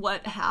know,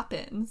 what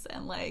happens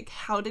and like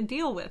how to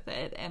deal with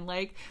it, and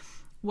like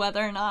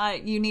whether or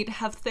not you need to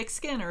have thick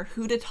skin or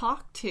who to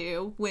talk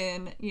to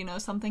when, you know,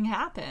 something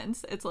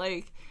happens. It's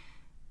like,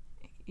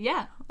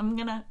 yeah, I'm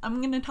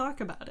gonna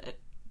talk about it.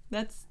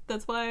 That's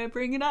why I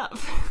bring it up.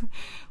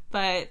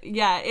 But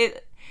yeah,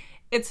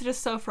 it's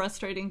just so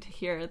frustrating to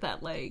hear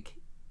that, like,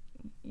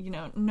 you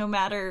know, no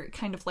matter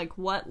kind of like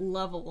what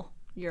level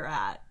you're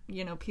at,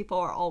 you know, people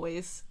are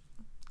always,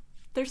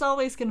 there's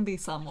always going to be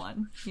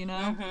someone, you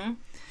know?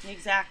 Mm-hmm.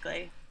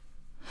 Exactly.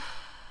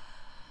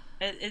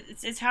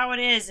 It's how it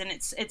is, and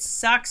it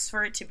sucks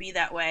for it to be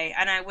that way,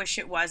 and I wish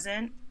it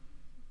wasn't,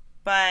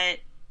 but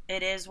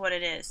it is what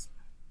it is.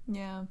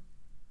 Yeah.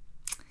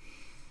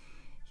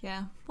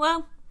 Yeah.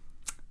 Well,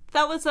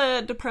 that was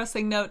a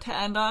depressing note to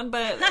end on,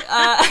 but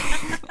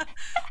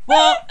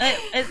well,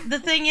 the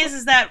thing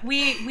is that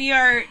we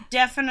are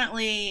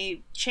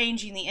definitely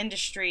changing the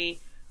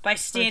industry by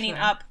standing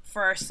up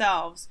for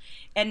ourselves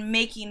and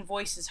making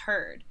voices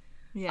heard.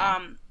 Yeah.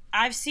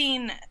 I've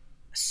seen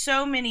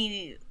so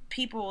many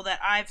people that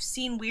I've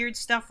seen weird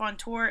stuff on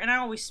tour, and I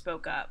always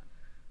spoke up.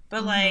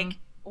 But like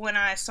when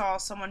I saw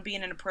someone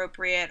being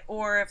inappropriate,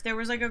 or if there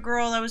was like a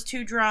girl that was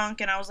too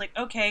drunk, and I was like,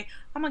 okay,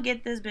 I'm gonna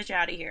get this bitch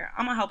out of here.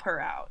 I'm gonna help her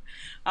out.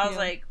 I was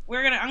like,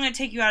 I'm gonna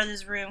take you out of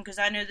this room because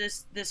I know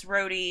this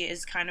roadie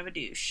is kind of a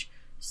douche.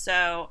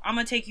 So I'm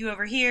gonna take you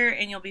over here,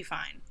 and you'll be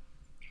fine.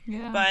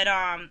 Yeah. But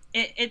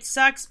it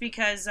sucks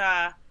because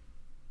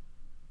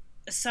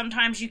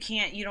sometimes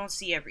you don't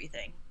see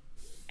everything.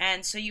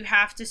 And so you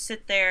have to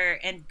sit there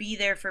and be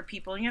there for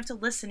people, and you have to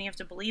listen, you have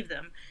to believe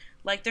them.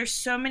 Like, there's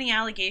so many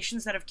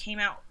allegations that have came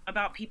out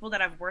about people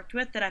that I've worked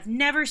with that I've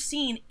never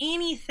seen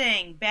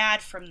anything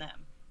bad from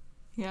them.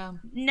 Yeah.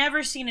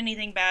 Never seen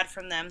anything bad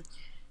from them.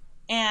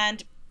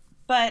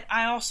 But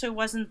I also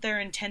wasn't their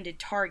intended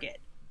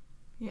target.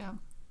 Yeah.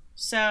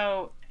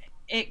 So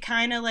it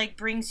kind of like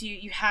brings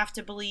you have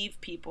to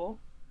believe people.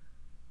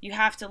 You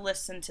have to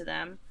listen to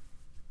them.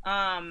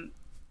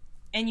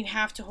 And you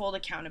have to hold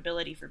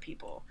accountability for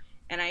people.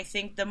 And I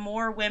think the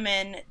more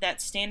women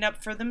that stand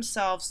up for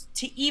themselves,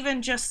 to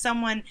even just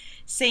someone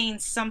saying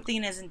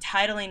something as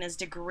entitling as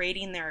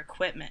degrading their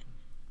equipment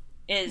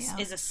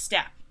is a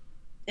step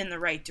in the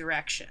right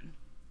direction.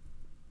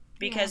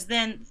 Because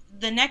then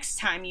the next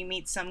time you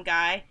meet some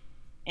guy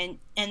and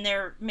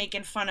they're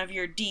making fun of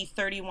your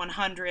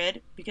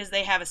D3100 because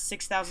they have a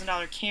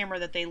 $6,000 camera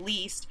that they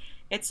leased,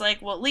 it's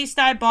like, well, at least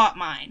I bought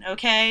mine,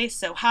 okay?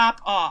 So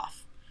hop off.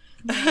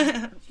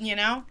 You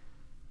know?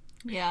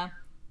 Yeah.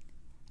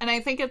 And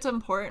I think it's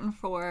important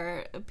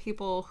for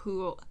people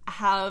who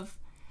have,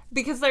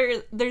 because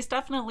there's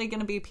definitely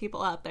going to be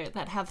people out there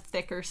that have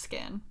thicker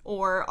skin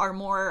or are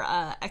more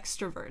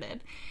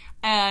extroverted.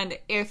 And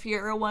if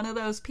you're one of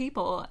those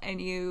people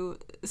and you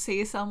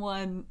see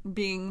someone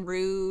being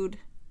rude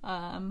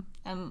and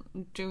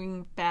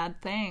doing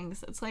bad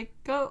things, it's like,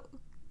 go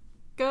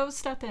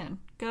step in.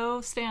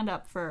 Go stand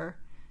up for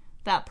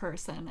that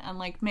person and,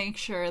 like, make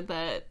sure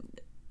that,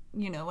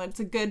 you know, it's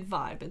a good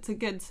vibe. It's a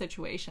good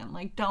situation.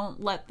 Like,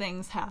 don't let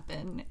things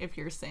happen if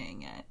you're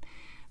seeing it.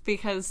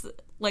 Because,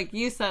 like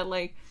you said,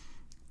 like,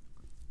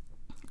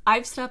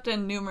 I've stepped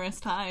in numerous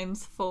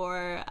times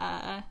for,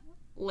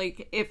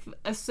 like, if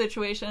a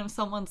situation, if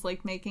someone's,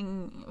 like,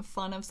 making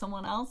fun of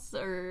someone else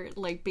or,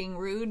 like, being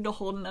rude,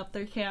 holding up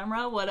their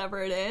camera,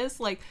 whatever it is,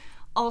 like,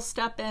 I'll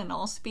step in.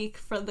 I'll speak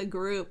for the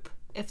group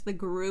if the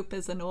group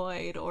is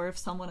annoyed or if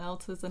someone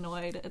else is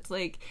annoyed. It's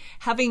like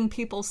having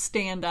people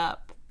stand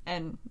up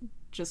and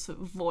just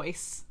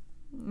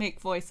make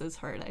voices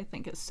heard, I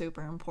think is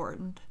super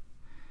important.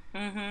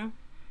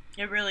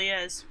 It really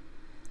is.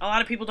 A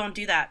lot of people don't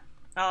do that.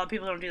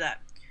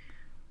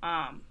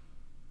 And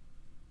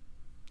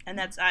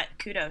that's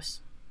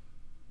kudos.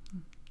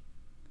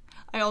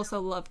 I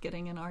also love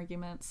getting in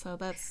arguments, so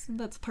that's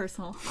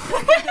personal.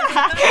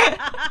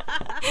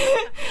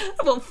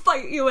 Well,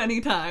 fight you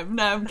anytime.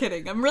 No, I'm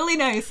kidding. I'm really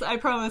nice. I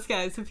promise,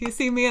 guys. If you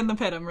see me in the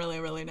pit, I'm really,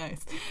 really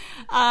nice.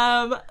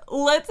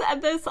 Let's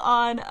end this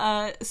on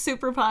a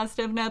super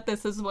positive note.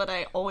 This is what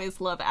I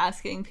always love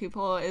asking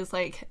people, is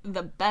like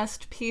the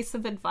best piece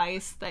of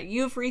advice that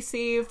you've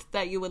received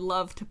that you would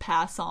love to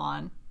pass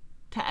on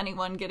to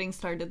anyone getting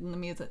started in the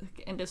music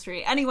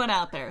industry. Anyone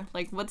out there.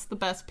 Like, what's the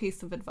best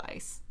piece of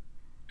advice?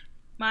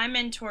 My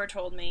mentor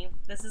told me,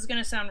 this is going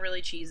to sound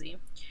really cheesy.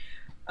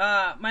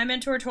 My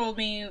mentor told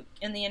me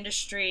in the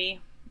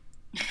industry,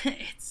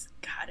 it's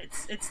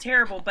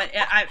terrible, but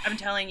I'm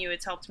telling you,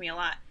 it's helped me a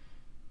lot.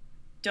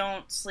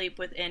 Don't sleep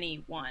with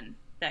anyone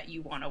that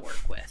you want to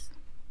work with.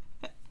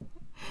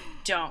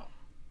 Don't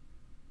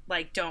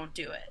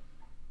do it.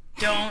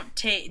 Don't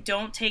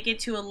take it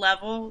to a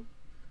level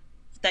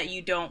that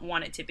you don't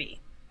want it to be.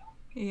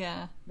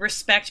 Yeah.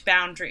 Respect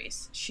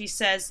boundaries. She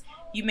says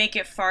you make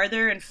it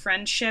farther in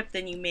friendship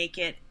than you make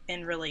it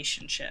in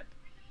relationship.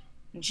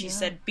 And she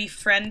said,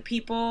 befriend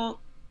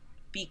people,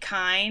 be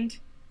kind,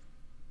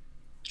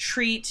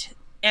 treat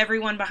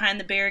everyone behind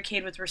the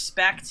barricade with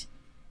respect,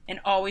 and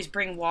always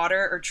bring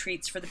water or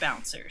treats for the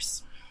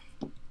bouncers.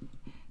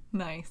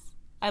 Nice.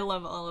 I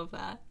love all of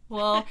that.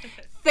 Well,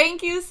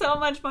 thank you so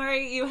much,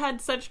 Mari. You had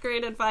such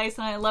great advice,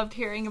 and I loved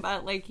hearing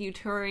about like you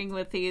touring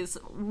with these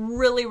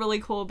really, really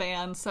cool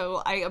bands.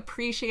 So I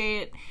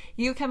appreciate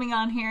you coming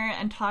on here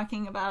and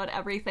talking about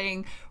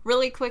everything.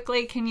 Really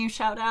quickly, can you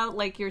shout out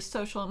like your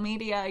social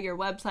media, your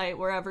website,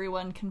 where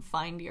everyone can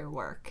find your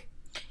work?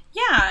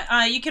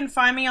 Yeah, you can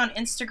find me on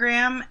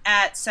Instagram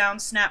at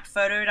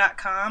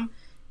soundsnapphoto.com.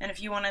 And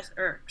if you want to,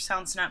 or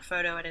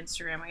SoundSnapPhoto at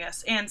Instagram, I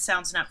guess, and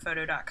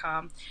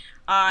SoundSnapPhoto.com.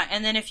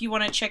 And then if you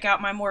want to check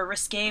out my more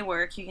risque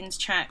work, you can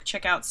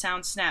check out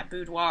SoundSnap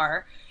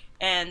Boudoir,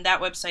 and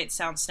that website's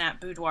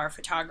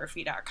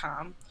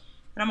SoundSnapBoudoirPhotography.com.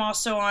 And I'm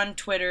also on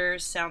Twitter,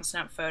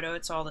 SoundSnapPhoto.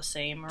 It's all the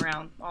same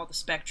around all the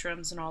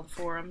spectrums and all the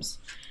forums.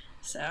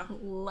 So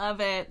love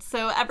it.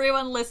 So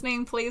everyone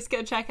listening, please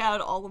go check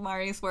out all of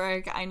Mari's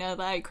work. I know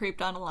that I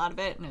creeped on a lot of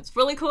it, and it's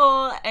really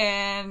cool,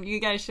 and you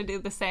guys should do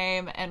the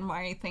same. And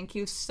Mari, thank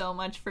you so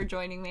much for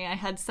joining me. I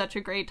had such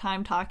a great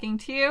time talking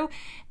to you,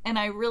 and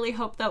I really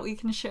hope that we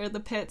can share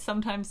the pit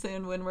sometime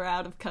soon when we're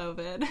out of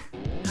COVID.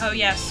 Oh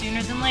yeah,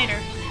 sooner than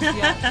later.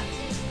 Yeah.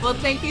 Well,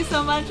 thank you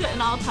so much,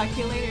 and I'll talk to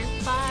you later.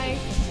 Bye.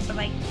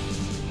 Bye-bye.